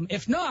problem.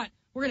 If not,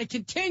 we're going to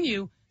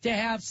continue to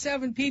have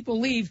 7 people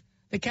leave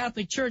the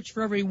Catholic Church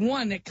for every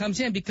one that comes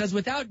in, because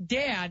without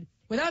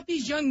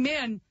these young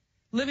men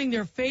living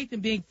their faith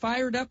and being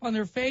fired up on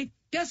their faith,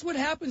 guess what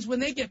happens when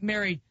they get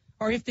married,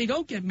 or if they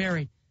don't get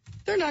married?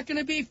 They're not going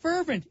to be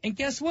fervent. And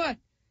guess what?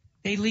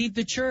 They leave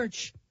the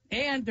church,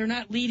 and they're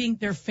not leading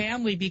their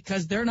family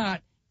because they're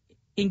not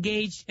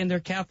engaged in their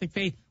Catholic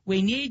faith.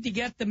 We need to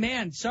get the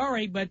men.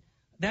 Sorry, but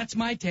that's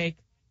my take.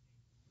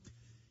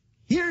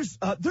 There's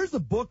a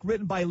book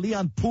written by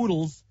Leon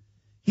Poodles.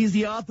 He's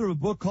the author of a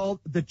book called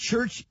The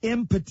Church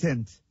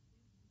Impotent.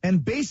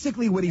 And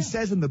basically what he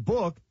says in the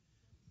book,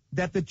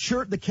 that the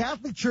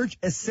Catholic Church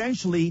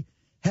essentially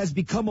has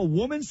become a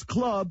woman's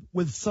club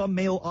with some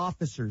male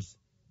officers.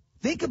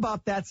 Think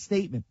about that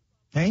statement,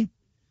 okay?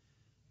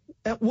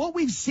 And what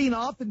we've seen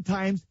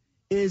oftentimes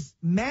is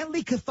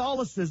manly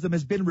Catholicism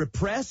has been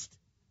repressed,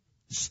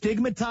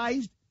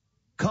 stigmatized,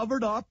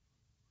 covered up,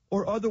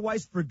 or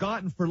otherwise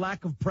forgotten for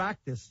lack of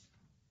practice.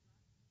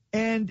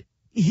 And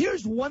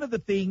here's one of the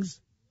things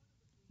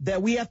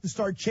that we have to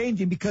start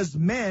changing, because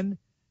men,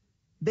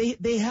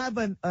 they have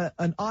an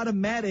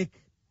automatic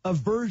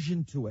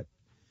aversion to it.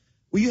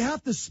 Well, you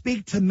have to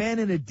speak to men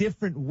in a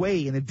different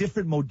way, in a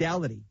different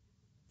modality.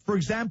 For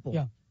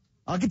example,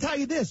 I can tell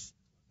you this.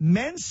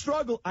 Men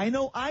struggle. I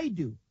know I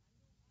do.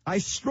 I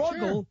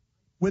struggle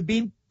with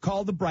being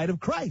called the bride of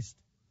Christ.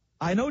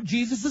 I know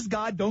Jesus is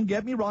God. Don't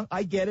get me wrong.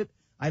 I get it.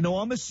 I know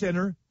I'm a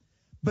sinner.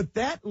 But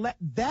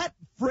that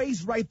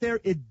phrase right there,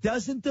 it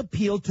doesn't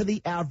appeal to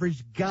the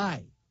average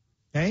guy.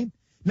 Okay?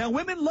 Now,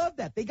 women love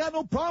that. They got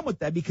no problem with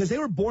that because they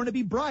were born to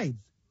be brides.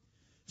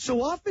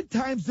 So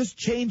oftentimes this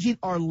changing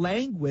our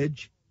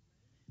language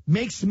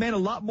makes men a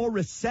lot more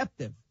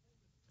receptive.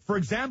 For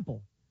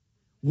example,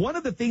 one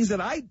of the things that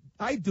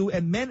I do,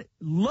 and men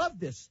love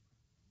this,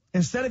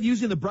 instead of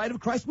using the bride of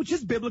Christ, which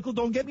is biblical,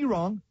 don't get me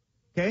wrong,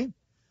 okay?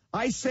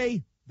 I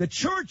say, the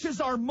church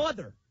is our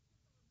mother.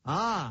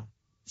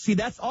 See,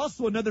 that's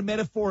also another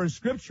metaphor in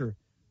Scripture.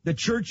 The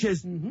church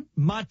is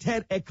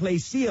mater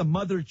ecclesia,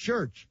 mother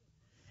church.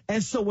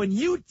 And so when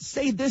you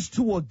say this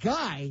to a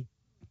guy,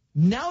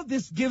 now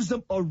this gives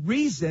them a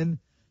reason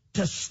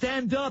to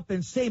stand up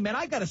and say, man,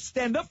 I got to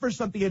stand up for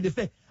something and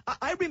defend.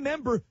 I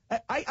remember,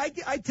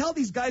 I tell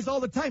these guys all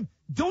the time,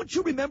 don't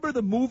you remember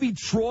the movie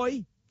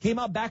Troy? Came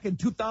out back in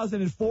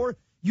 2004.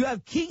 You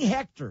have King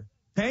Hector,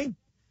 okay?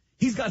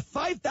 He's got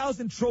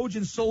 5,000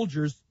 Trojan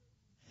soldiers,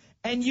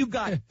 and you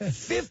got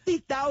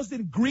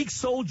 50,000 Greek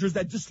soldiers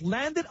that just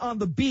landed on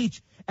the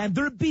beach, and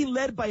they're being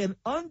led by an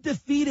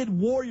undefeated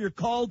warrior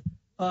called,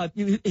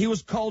 he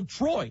was called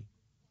Troy.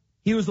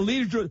 He was the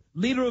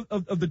leader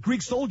of the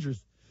Greek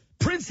soldiers.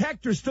 Prince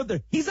Hector stood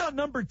there. He's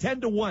outnumbered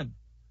 10-1.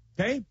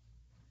 Okay?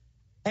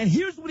 And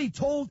here's what he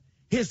told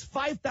his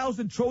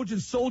 5,000 Trojan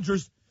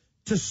soldiers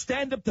to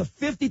stand up to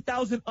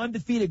 50,000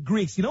 undefeated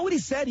Greeks. You know what he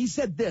said? He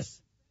said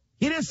this.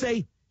 He didn't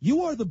say,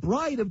 you are the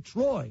bride of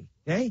Troy.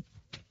 Okay?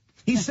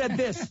 He said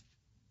this.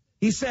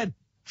 He said,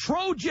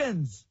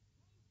 Trojans,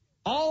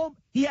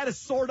 he had a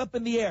sword up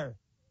in the air.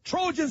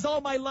 Trojans,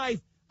 all my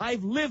life,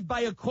 I've lived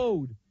by a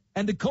code.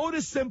 And the code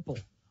is simple.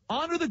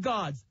 Honor the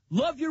gods,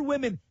 love your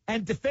women,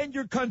 and defend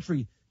your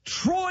country.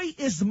 Troy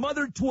is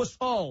mother to us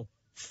all.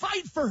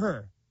 Fight for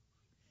her.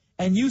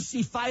 And you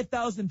see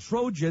 5,000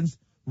 Trojans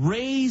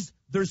raise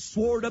their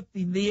sword up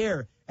in the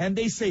air. And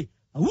they say,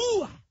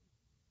 ahoo,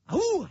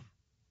 ahoo.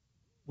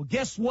 Well,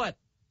 guess what?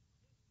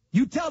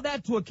 You tell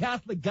that to a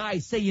Catholic guy,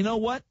 say, you know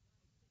what?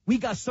 We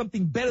got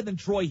something better than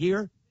Troy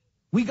here.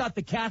 We got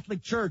the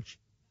Catholic Church.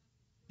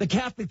 The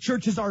Catholic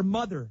Church is our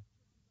mother.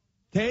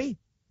 Okay?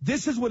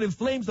 This is what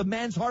inflames a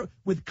man's heart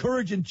with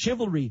courage and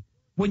chivalry.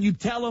 When you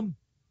tell him,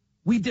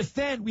 we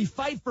defend, we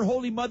fight for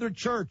Holy Mother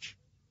Church.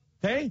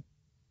 Okay?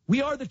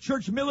 We are the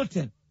church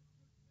militant.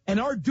 And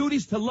our duty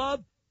is to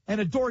love and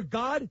adore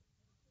God,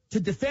 to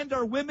defend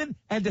our women,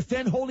 and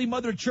defend Holy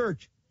Mother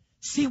Church.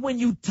 See, when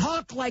you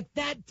talk like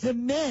that to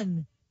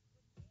men,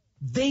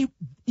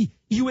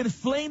 you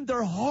inflame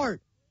their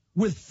heart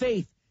with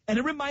faith. And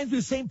it reminds me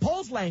of St.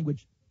 Paul's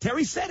language.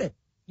 Terry said it.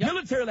 Yep,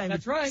 military language.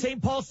 That's right.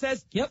 St. Paul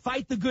says,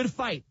 fight the good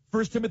fight.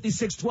 1 Timothy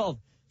 6:12.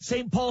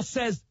 St. Paul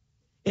says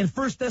in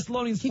 1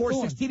 Thessalonians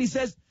 4:16, he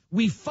says,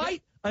 we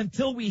fight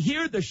until we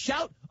hear the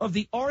shout of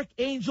the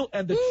archangel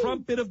and the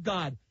trumpet of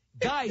God.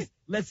 Guys,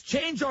 let's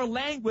change our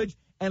language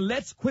and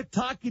let's quit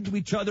talking to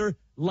each other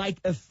like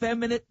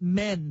effeminate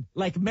men,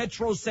 like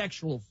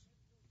metrosexuals.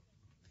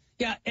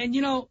 Yeah, and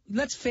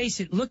let's face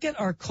it. Look at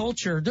our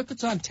culture. Look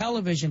what's on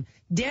television.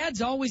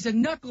 Dad's always a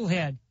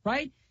knucklehead,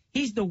 right?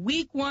 He's the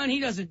weak one.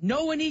 He doesn't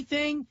know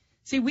anything.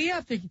 See, we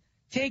have to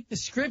take the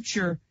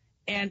scripture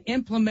and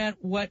implement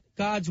what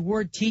God's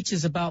word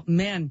teaches about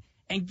men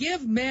and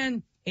give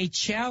men a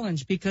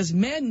challenge, because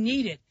men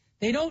need it.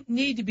 They don't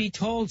need to be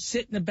told,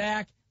 sit in the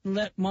back and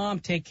let mom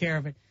take care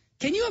of it.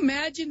 Can you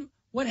imagine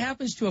what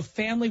happens to a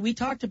family? We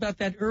talked about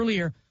that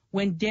earlier.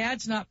 When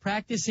dad's not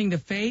practicing the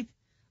faith,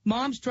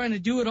 mom's trying to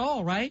do it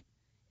all, right?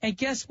 And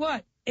guess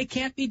what? It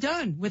can't be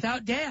done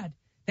without dad.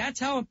 That's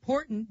how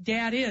important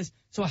dad is.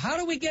 So how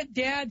do we get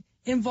dad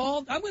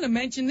involved? I'm going to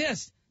mention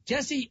this.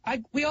 Jesse,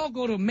 we all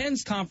go to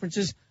men's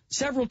conferences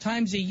several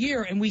times a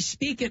year, and we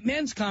speak at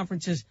men's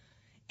conferences.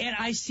 And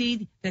I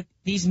see that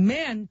these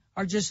men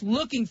are just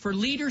looking for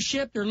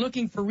leadership. They're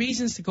looking for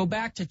reasons to go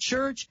back to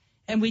church.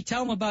 And we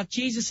tell them about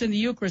Jesus in the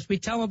Eucharist. We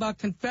tell them about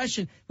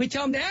confession. We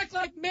tell them to act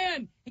like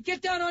men and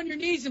get down on your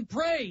knees and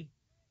pray.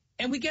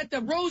 And we get the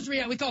rosary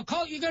out. We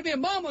call you're going to be a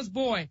mama's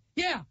boy.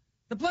 Yeah,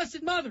 the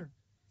Blessed Mother.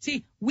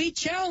 See, we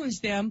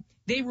challenge them.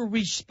 They will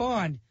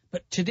respond.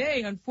 But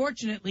today,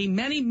 unfortunately,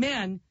 many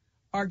men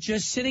are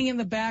just sitting in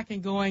the back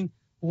and going,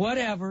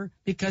 whatever,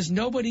 because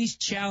nobody's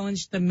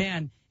challenged the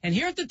men. And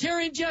here at the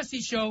Terry and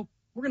Jesse Show,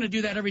 we're going to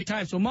do that every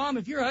time. So, Mom,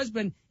 if your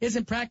husband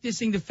isn't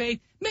practicing the faith,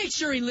 make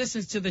sure he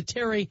listens to the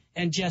Terry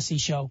and Jesse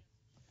Show.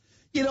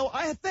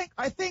 I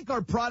thank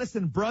our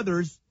Protestant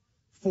brothers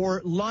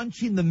for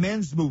launching the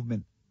men's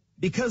movement.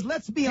 Because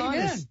let's be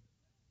honest,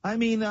 I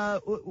mean,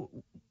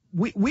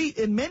 we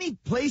in many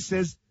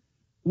places,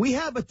 we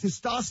have a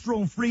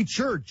testosterone-free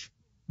church.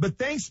 But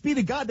thanks be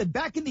to God that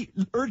back in the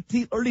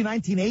early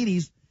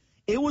 1980s,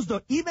 it was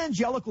the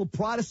evangelical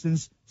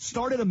Protestants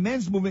started a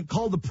men's movement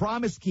called the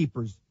Promise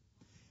Keepers.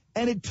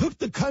 And it took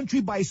the country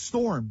by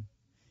storm.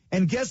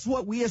 And guess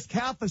what? We as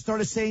Catholics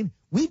started saying,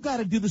 we've got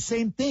to do the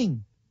same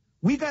thing.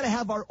 We've got to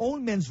have our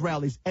own men's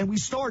rallies. And we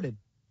started.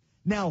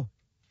 Now,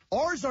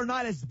 ours are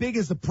not as big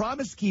as the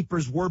Promise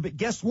Keepers were, but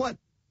guess what?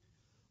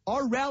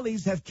 Our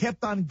rallies have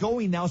kept on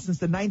going now since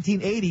the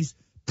 1980s.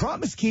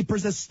 Promise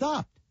Keepers has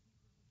stopped.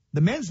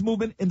 The men's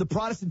movement in the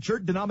Protestant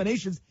church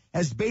denominations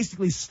has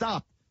basically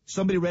stopped.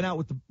 Somebody ran out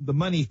with the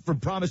money from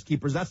Promise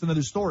Keepers. That's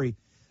another story.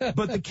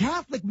 But the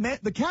Catholic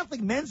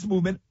men's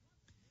movement,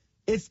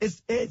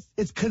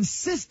 it's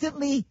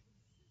consistently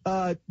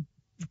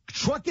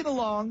trucking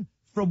along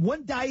from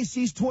one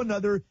diocese to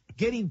another,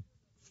 getting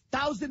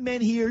 1,000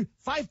 men here,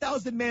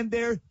 5,000 men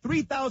there,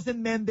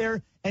 3,000 men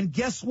there. And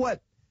guess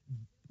what?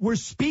 We're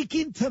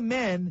speaking to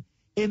men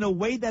in a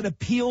way that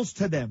appeals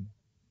to them.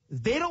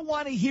 They don't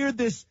want to hear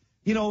this,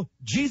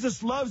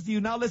 Jesus loves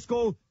you. Now let's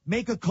go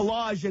make a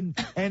collage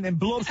and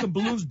blow up some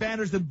balloons,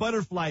 banners, and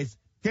butterflies.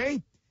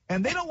 Okay?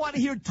 And they don't want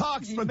to hear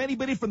talks from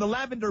anybody from the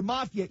Lavender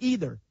Mafia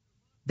either.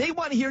 They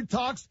want to hear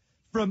talks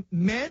from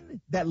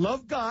men that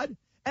love God.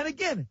 And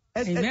again,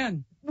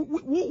 Amen.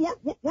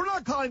 We're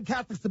not calling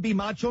Catholics to be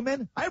macho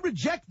men. I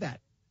reject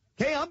that.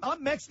 Okay,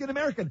 I'm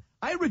Mexican-American.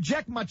 I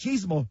reject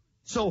machismo.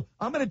 So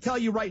I'm going to tell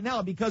you right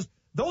now, because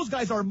those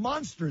guys are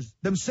monsters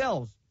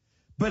themselves.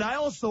 But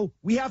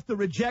we have to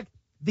reject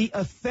the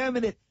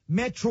effeminate,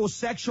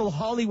 metrosexual,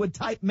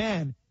 Hollywood-type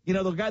man.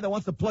 The guy that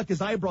wants to pluck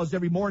his eyebrows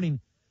every morning.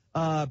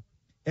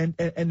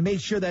 and make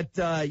sure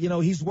that,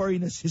 he's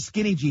wearing his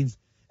skinny jeans.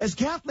 As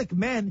Catholic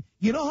men,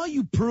 you know how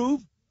you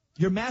prove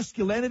your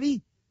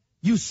masculinity?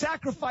 You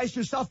sacrifice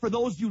yourself for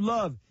those you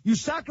love. You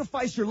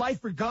sacrifice your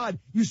life for God.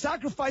 You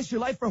sacrifice your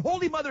life for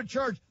Holy Mother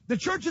Church. The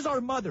church is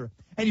our mother.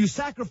 And you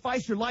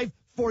sacrifice your life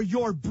for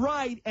your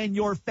bride and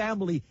your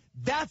family.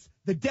 That's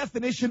the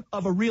definition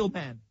of a real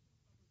man.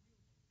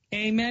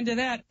 Amen to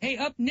that. Hey,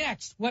 up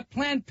next, what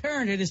Planned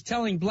Parenthood is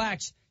telling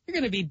blacks. You're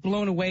going to be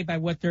blown away by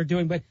what they're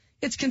doing, but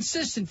it's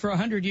consistent for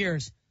 100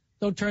 years.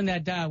 Don't turn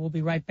that dial. We'll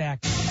be right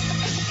back.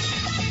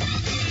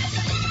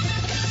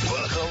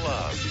 Buckle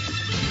up.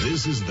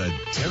 This is the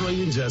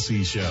Terry and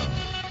Jesse Show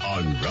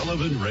on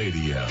Relevant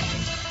Radio.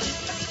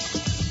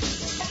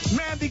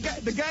 Man,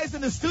 the guys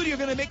in the studio are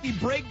going to make me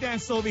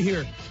breakdance over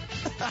here.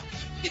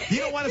 You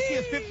don't want to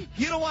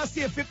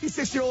see a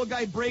 56-year-old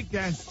guy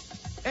breakdance.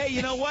 Hey,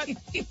 you know what?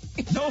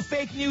 No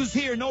fake news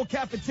here. No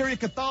cafeteria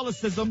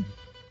Catholicism.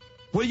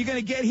 What are you going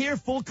to get here?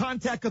 Full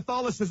contact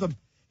Catholicism.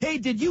 Hey,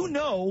 did you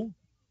know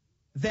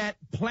that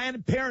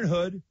Planned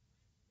Parenthood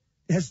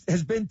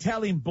has been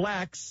telling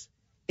blacks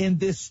in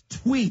this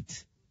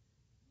tweet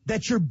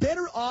that you're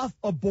better off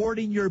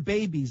aborting your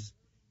babies?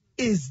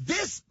 Is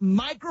this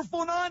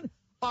microphone on?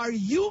 Are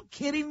you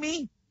kidding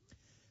me?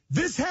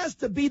 This has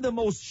to be the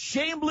most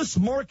shameless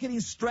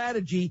marketing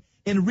strategy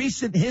in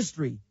recent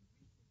history.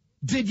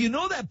 Did you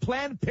know that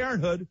Planned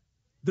Parenthood,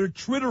 their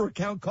Twitter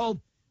account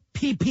called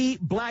PP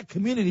Black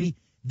Community,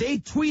 they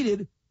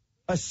tweeted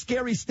a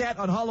scary stat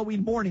on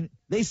Halloween morning.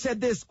 They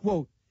said this,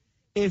 quote,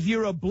 if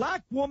you're a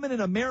black woman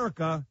in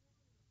America,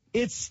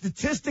 it's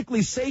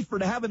statistically safer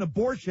to have an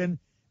abortion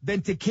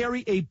than to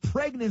carry a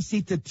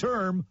pregnancy to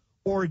term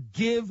or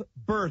give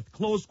birth,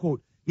 close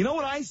quote. You know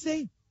what I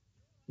say?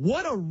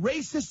 What a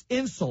racist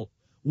insult.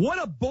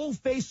 What a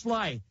bold-faced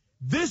lie.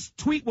 This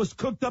tweet was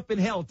cooked up in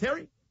hell.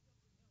 Terry?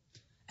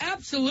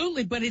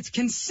 Absolutely, but it's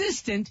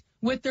consistent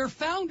with their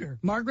founder,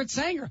 Margaret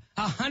Sanger,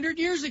 100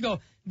 years ago.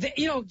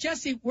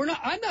 Jesse,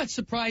 I'm not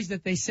surprised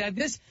that they said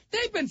this.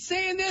 They've been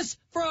saying this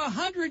for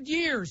 100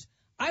 years.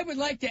 I would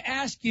like to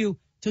ask you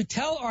to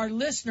tell our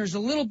listeners a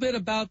little bit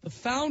about the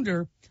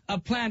founder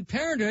of Planned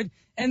Parenthood,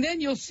 and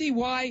then you'll see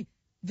why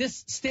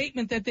this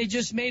statement that they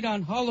just made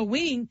on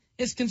Halloween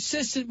is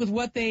consistent with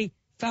what the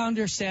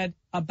founder said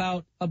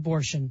about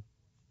abortion.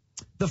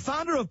 The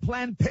founder of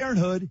Planned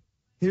Parenthood,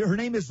 her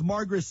name is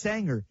Margaret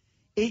Sanger.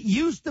 It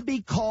used to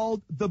be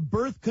called the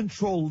Birth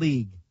Control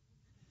League.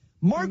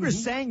 Margaret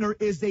Sanger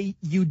is a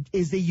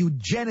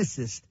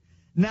eugenicist.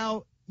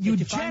 Now,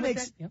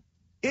 eugenics,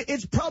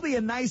 it's probably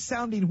a nice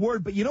sounding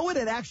word, but you know what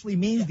it actually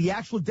means? The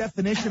actual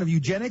definition of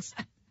eugenics?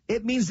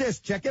 It means this.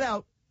 Check it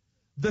out.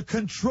 The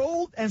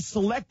controlled and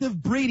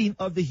selective breeding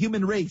of the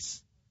human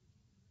race.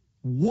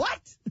 What?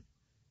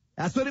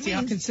 That's what it means. See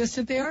how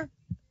consistent they are?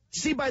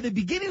 See, by the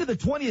beginning of the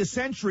 20th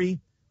century,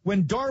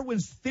 when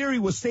Darwin's theory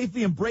was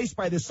safely embraced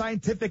by the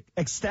scientific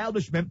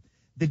establishment,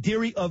 the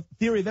theory of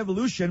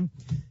evolution,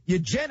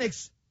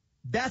 eugenics,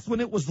 that's when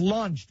it was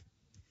launched.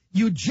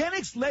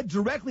 Eugenics led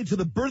directly to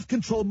the birth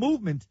control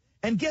movement.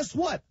 And guess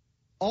what?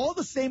 All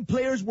the same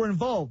players were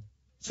involved,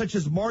 such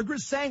as Margaret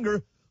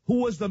Sanger,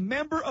 who was the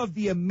member of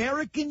the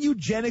American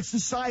Eugenics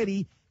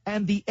Society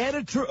and the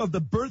editor of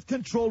the Birth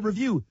Control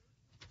Review.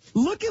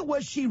 Look at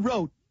what she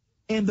wrote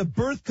in the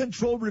Birth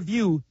Control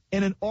Review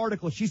in an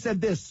article. She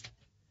said this,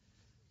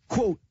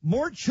 quote,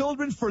 more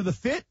children for the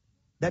fit,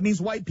 that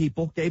means white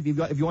people, okay, if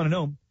you want to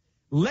know,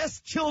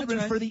 less children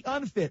for the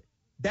unfit,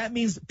 that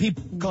means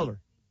people of color.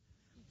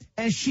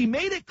 And she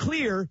made it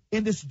clear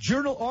in this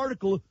journal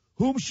article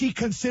whom she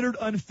considered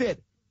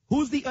unfit.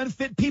 Who's the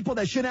unfit people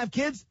that shouldn't have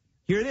kids?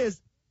 Here it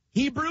is.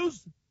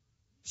 Hebrews,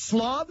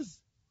 Slavs,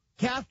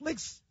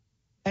 Catholics,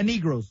 and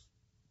Negroes.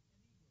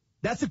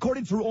 That's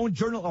according to her own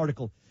journal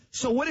article.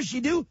 So what does she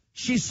do?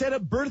 She set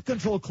up birth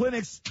control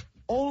clinics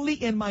only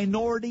in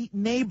minority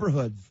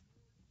neighborhoods.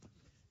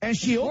 And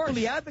she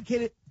openly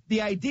advocated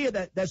the idea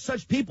that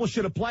such people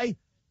should apply.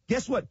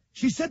 Guess what?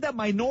 She said that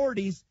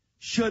minorities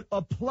should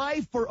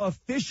apply for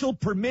official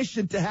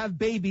permission to have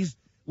babies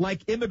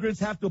like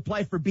immigrants have to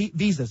apply for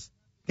visas.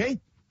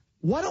 Okay?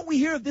 Why don't we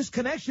hear of this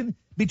connection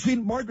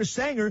between Margaret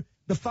Sanger,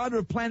 the founder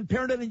of Planned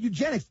Parenthood, and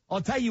eugenics?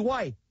 I'll tell you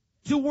why.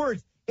 2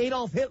 words,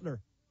 Adolf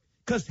Hitler.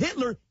 Because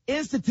Hitler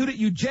instituted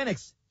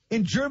eugenics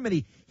in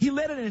Germany. He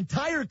led an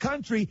entire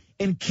country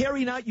in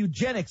carrying out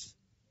eugenics.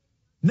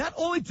 Not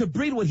only to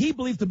breed what he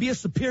believed to be a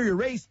superior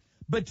race,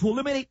 but to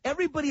eliminate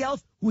everybody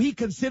else who he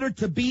considered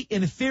to be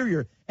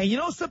inferior. And you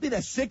know something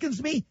that sickens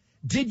me?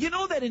 Did you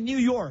know that in New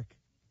York,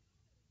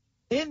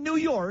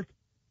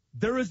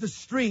 there is a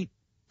street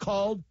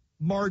called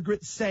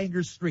Margaret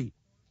Sanger Street?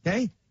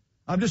 Okay?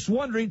 I'm just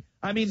wondering,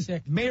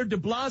 Mayor de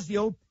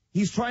Blasio,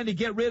 he's trying to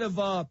get rid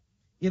of,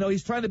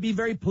 he's trying to be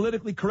very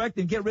politically correct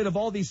and get rid of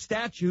all these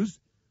statues.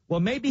 Well,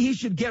 maybe he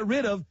should get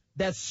rid of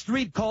that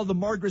street called the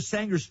Margaret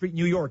Sanger Street in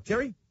New York.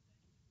 Terry?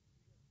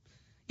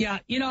 Yeah,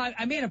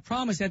 I made a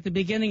promise at the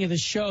beginning of the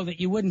show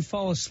that you wouldn't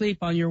fall asleep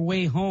on your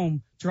way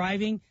home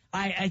driving.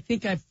 I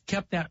think I've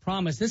kept that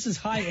promise. This is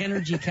high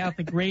energy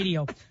Catholic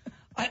radio.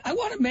 I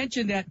want to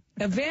mention that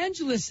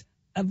evangelist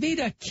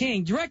Avita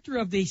King, director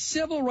of the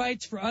Civil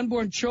Rights for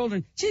Unborn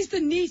Children, she's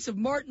the niece of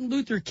Martin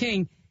Luther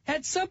King,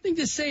 had something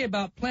to say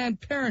about Planned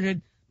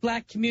Parenthood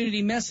black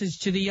community message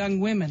to the young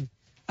women.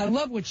 I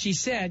love what she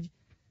said.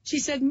 She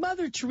said,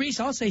 Mother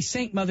Teresa, I'll say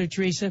Saint Mother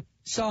Teresa,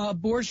 saw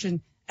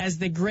abortion as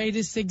the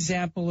greatest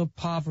example of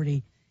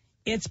poverty.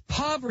 It's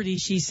poverty,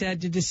 she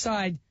said, to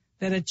decide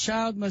that a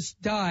child must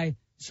die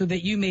so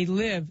that you may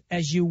live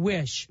as you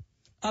wish.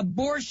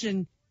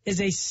 Abortion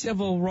is a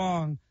civil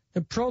wrong.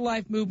 The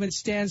pro-life movement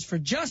stands for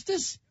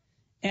justice,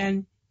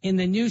 and in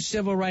the new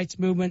civil rights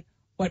movement,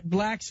 what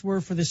blacks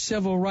were for the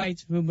civil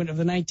rights movement of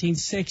the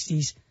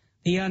 1960s,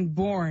 the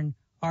unborn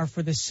are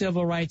for the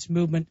civil rights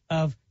movement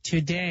of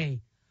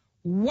today.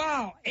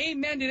 Wow,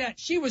 amen to that.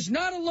 She was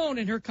not alone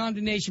in her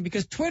condemnation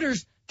because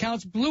Twitter's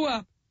accounts blew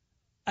up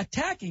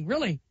attacking,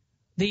 really,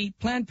 the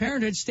Planned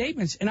Parenthood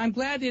statements. And I'm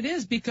glad it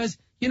is because,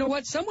 you know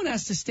what, someone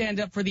has to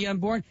stand up for the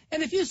unborn.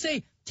 And if you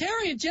say,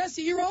 Terry and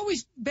Jesse, you're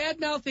always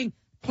bad-mouthing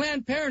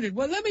Planned Parenthood.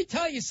 Well, let me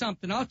tell you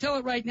something. I'll tell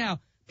it right now.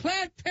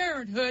 Planned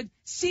Parenthood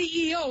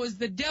CEO is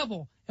the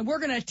devil, and we're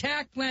going to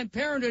attack Planned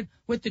Parenthood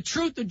with the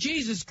truth of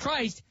Jesus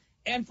Christ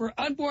and for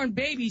unborn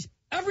babies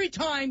every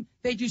time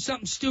they do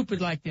something stupid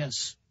like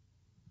this.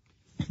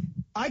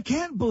 I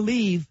can't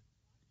believe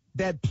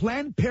that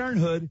Planned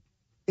Parenthood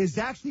is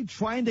actually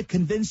trying to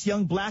convince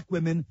young black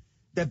women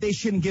that they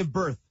shouldn't give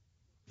birth.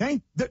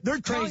 Okay? They're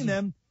telling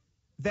them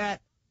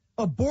that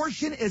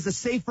abortion is a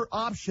safer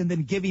option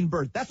than giving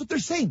birth. That's what they're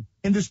saying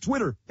in this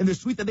Twitter, in this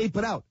tweet that they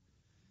put out.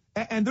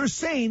 And they're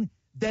saying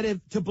that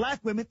to black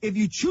women, if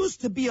you choose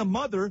to be a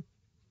mother,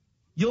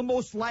 you'll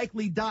most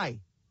likely die.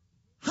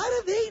 How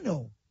do they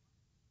know?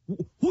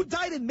 Who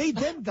died and made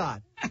them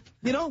God?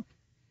 You know?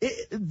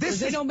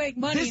 They don't make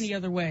money any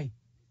other way.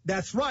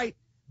 That's right.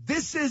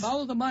 This is...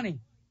 Follow the money.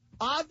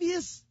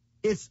 Obvious.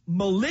 It's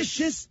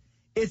malicious.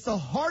 It's a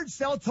hard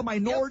sell to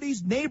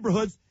minorities,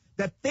 neighborhoods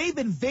that they've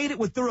invaded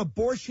with their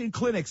abortion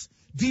clinics.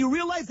 Do you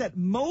realize that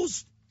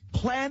most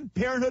Planned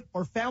Parenthood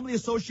or Family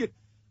Associate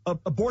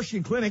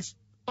abortion clinics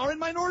are in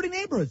minority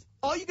neighborhoods?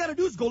 All you got to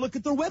do is go look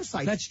at their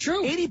website. That's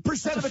true.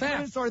 80% of the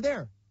clinics are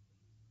there.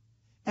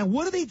 And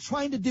what are they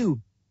trying to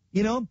do?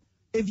 You know,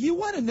 if you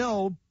want to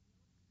know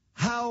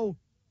how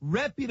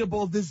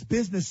reputable this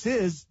business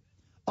is,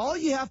 all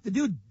you have to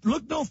do,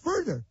 look no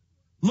further.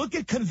 Look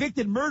at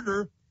convicted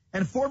murderer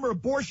and former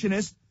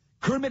abortionist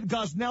Kermit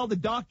Gosnell, the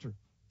doctor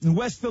in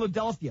West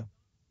Philadelphia.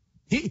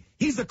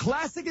 He's a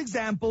classic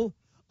example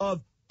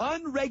of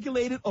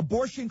unregulated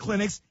abortion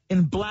clinics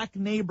in black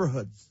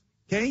neighborhoods.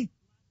 Okay?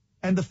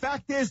 And the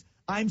fact is,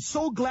 I'm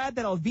so glad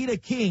that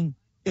Alveda King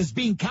is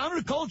being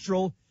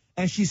countercultural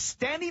and she's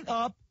standing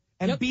up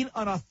and being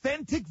an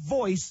authentic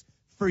voice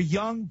for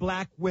young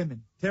black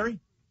women. Terry?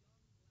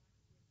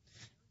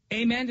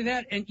 Amen to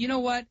that. And you know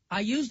what? I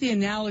use the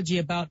analogy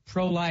about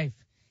pro-life.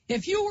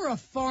 If you were a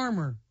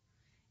farmer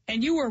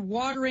and you were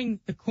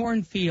watering the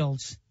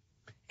cornfields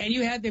and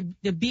you had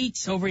the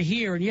beets over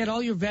here and you had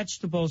all your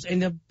vegetables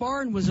and the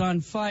barn was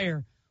on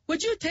fire,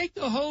 would you take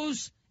the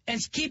hose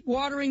and keep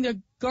watering the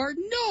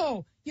garden?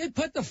 No. You'd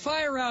put the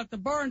fire out. The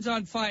barn's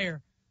on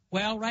fire.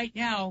 Well, right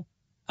now,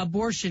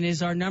 abortion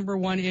is our number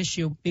one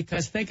issue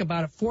because think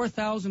about it.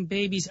 4,000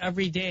 babies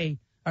every day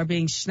are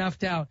being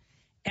snuffed out.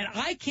 And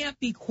I can't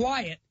be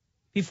quiet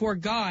before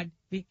God.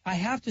 I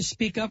have to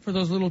speak up for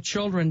those little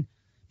children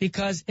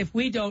because if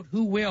we don't,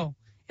 who will?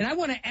 And I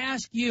want to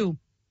ask you,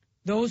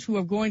 those who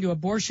are going to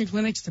abortion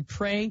clinics, to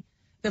pray.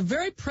 The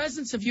very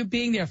presence of you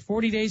being there,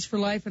 40 Days for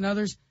Life and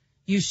others,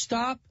 you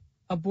stop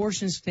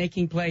abortions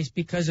taking place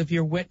because of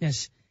your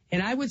witness.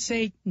 And I would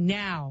say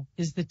now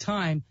is the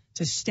time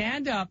to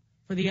stand up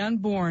for the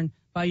unborn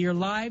by your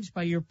lives,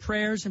 by your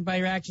prayers, and by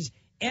your actions.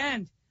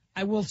 And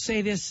I will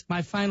say this,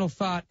 my final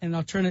thought, and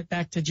I'll turn it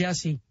back to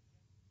Jesse.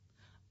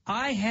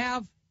 I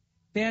have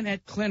been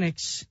at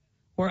clinics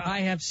where I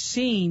have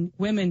seen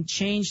women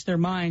change their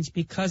minds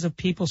because of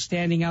people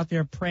standing out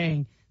there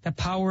praying, the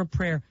power of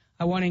prayer.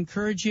 I want to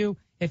encourage you,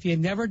 if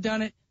you've never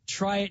done it,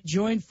 try it.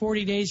 Join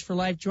 40 Days for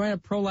Life, join a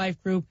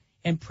pro-life group,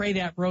 and pray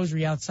that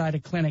rosary outside a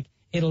clinic.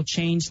 It'll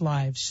change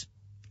lives.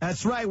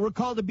 That's right. We're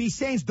called to be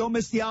saints. Don't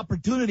miss the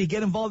opportunity.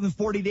 Get involved in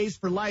 40 Days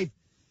for Life.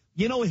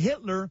 You know,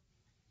 Hitler,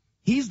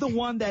 he's the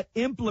one that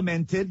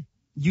implemented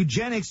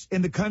eugenics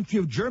in the country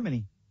of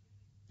Germany.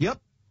 Yep.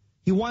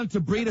 He wanted to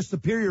breed a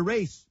superior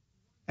race,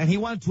 and he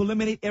wanted to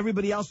eliminate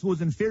everybody else who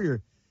was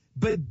inferior.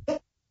 But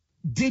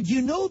did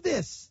you know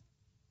this?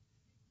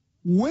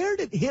 Where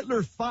did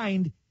Hitler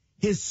find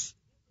his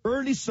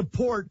early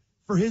support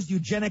for his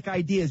eugenic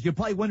ideas? You're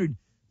probably wondering,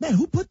 man,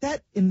 who put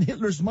that in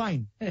Hitler's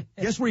mind?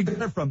 Guess where he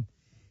got it from?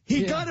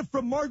 He got it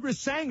from Margaret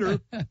Sanger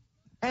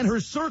and her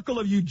circle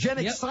of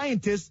eugenic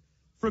scientists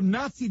from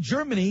Nazi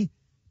Germany,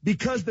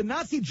 because the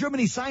Nazi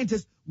Germany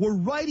scientists were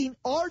writing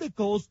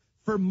articles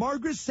for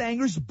Margaret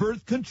Sanger's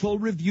Birth Control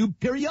Review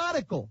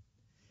periodical.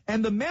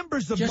 And the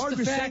members of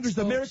Margaret Sanger's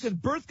American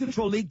Birth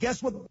Control League,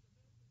 guess what?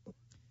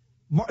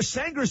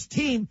 Sanger's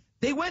team,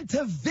 they went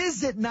to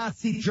visit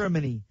Nazi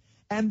Germany.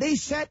 And they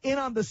sat in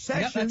on the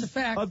sessions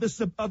of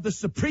the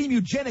Supreme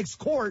Eugenics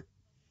Court.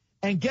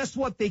 And guess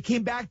what? They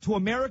came back to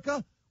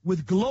America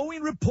with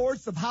glowing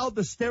reports of how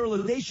the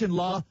sterilization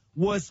law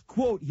was,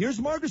 quote, here's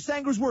Margaret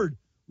Sanger's word,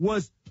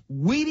 was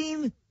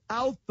weeding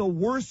out the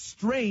worst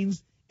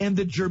strains in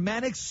the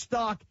Germanic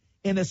stock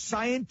in a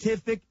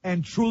scientific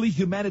and truly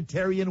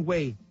humanitarian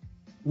way.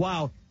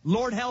 Wow.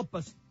 Lord help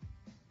us.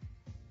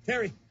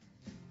 Terry.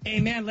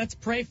 Amen. Let's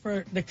pray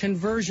for the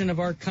conversion of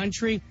our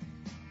country.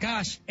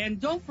 Gosh, and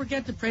don't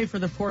forget to pray for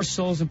the poor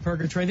souls in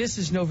purgatory. This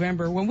is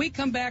November. When we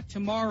come back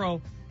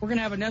tomorrow, we're going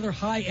to have another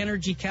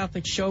high-energy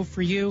Catholic show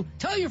for you.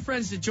 Tell your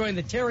friends to join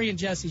the Terry and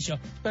Jesse show,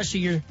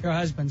 especially your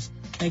husbands.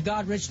 May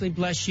God richly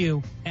bless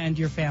you and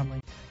your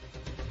family.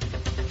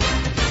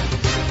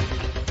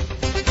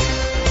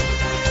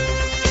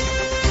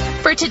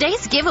 For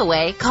today's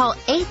giveaway, call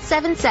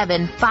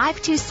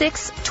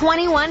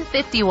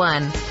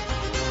 877-526-2151.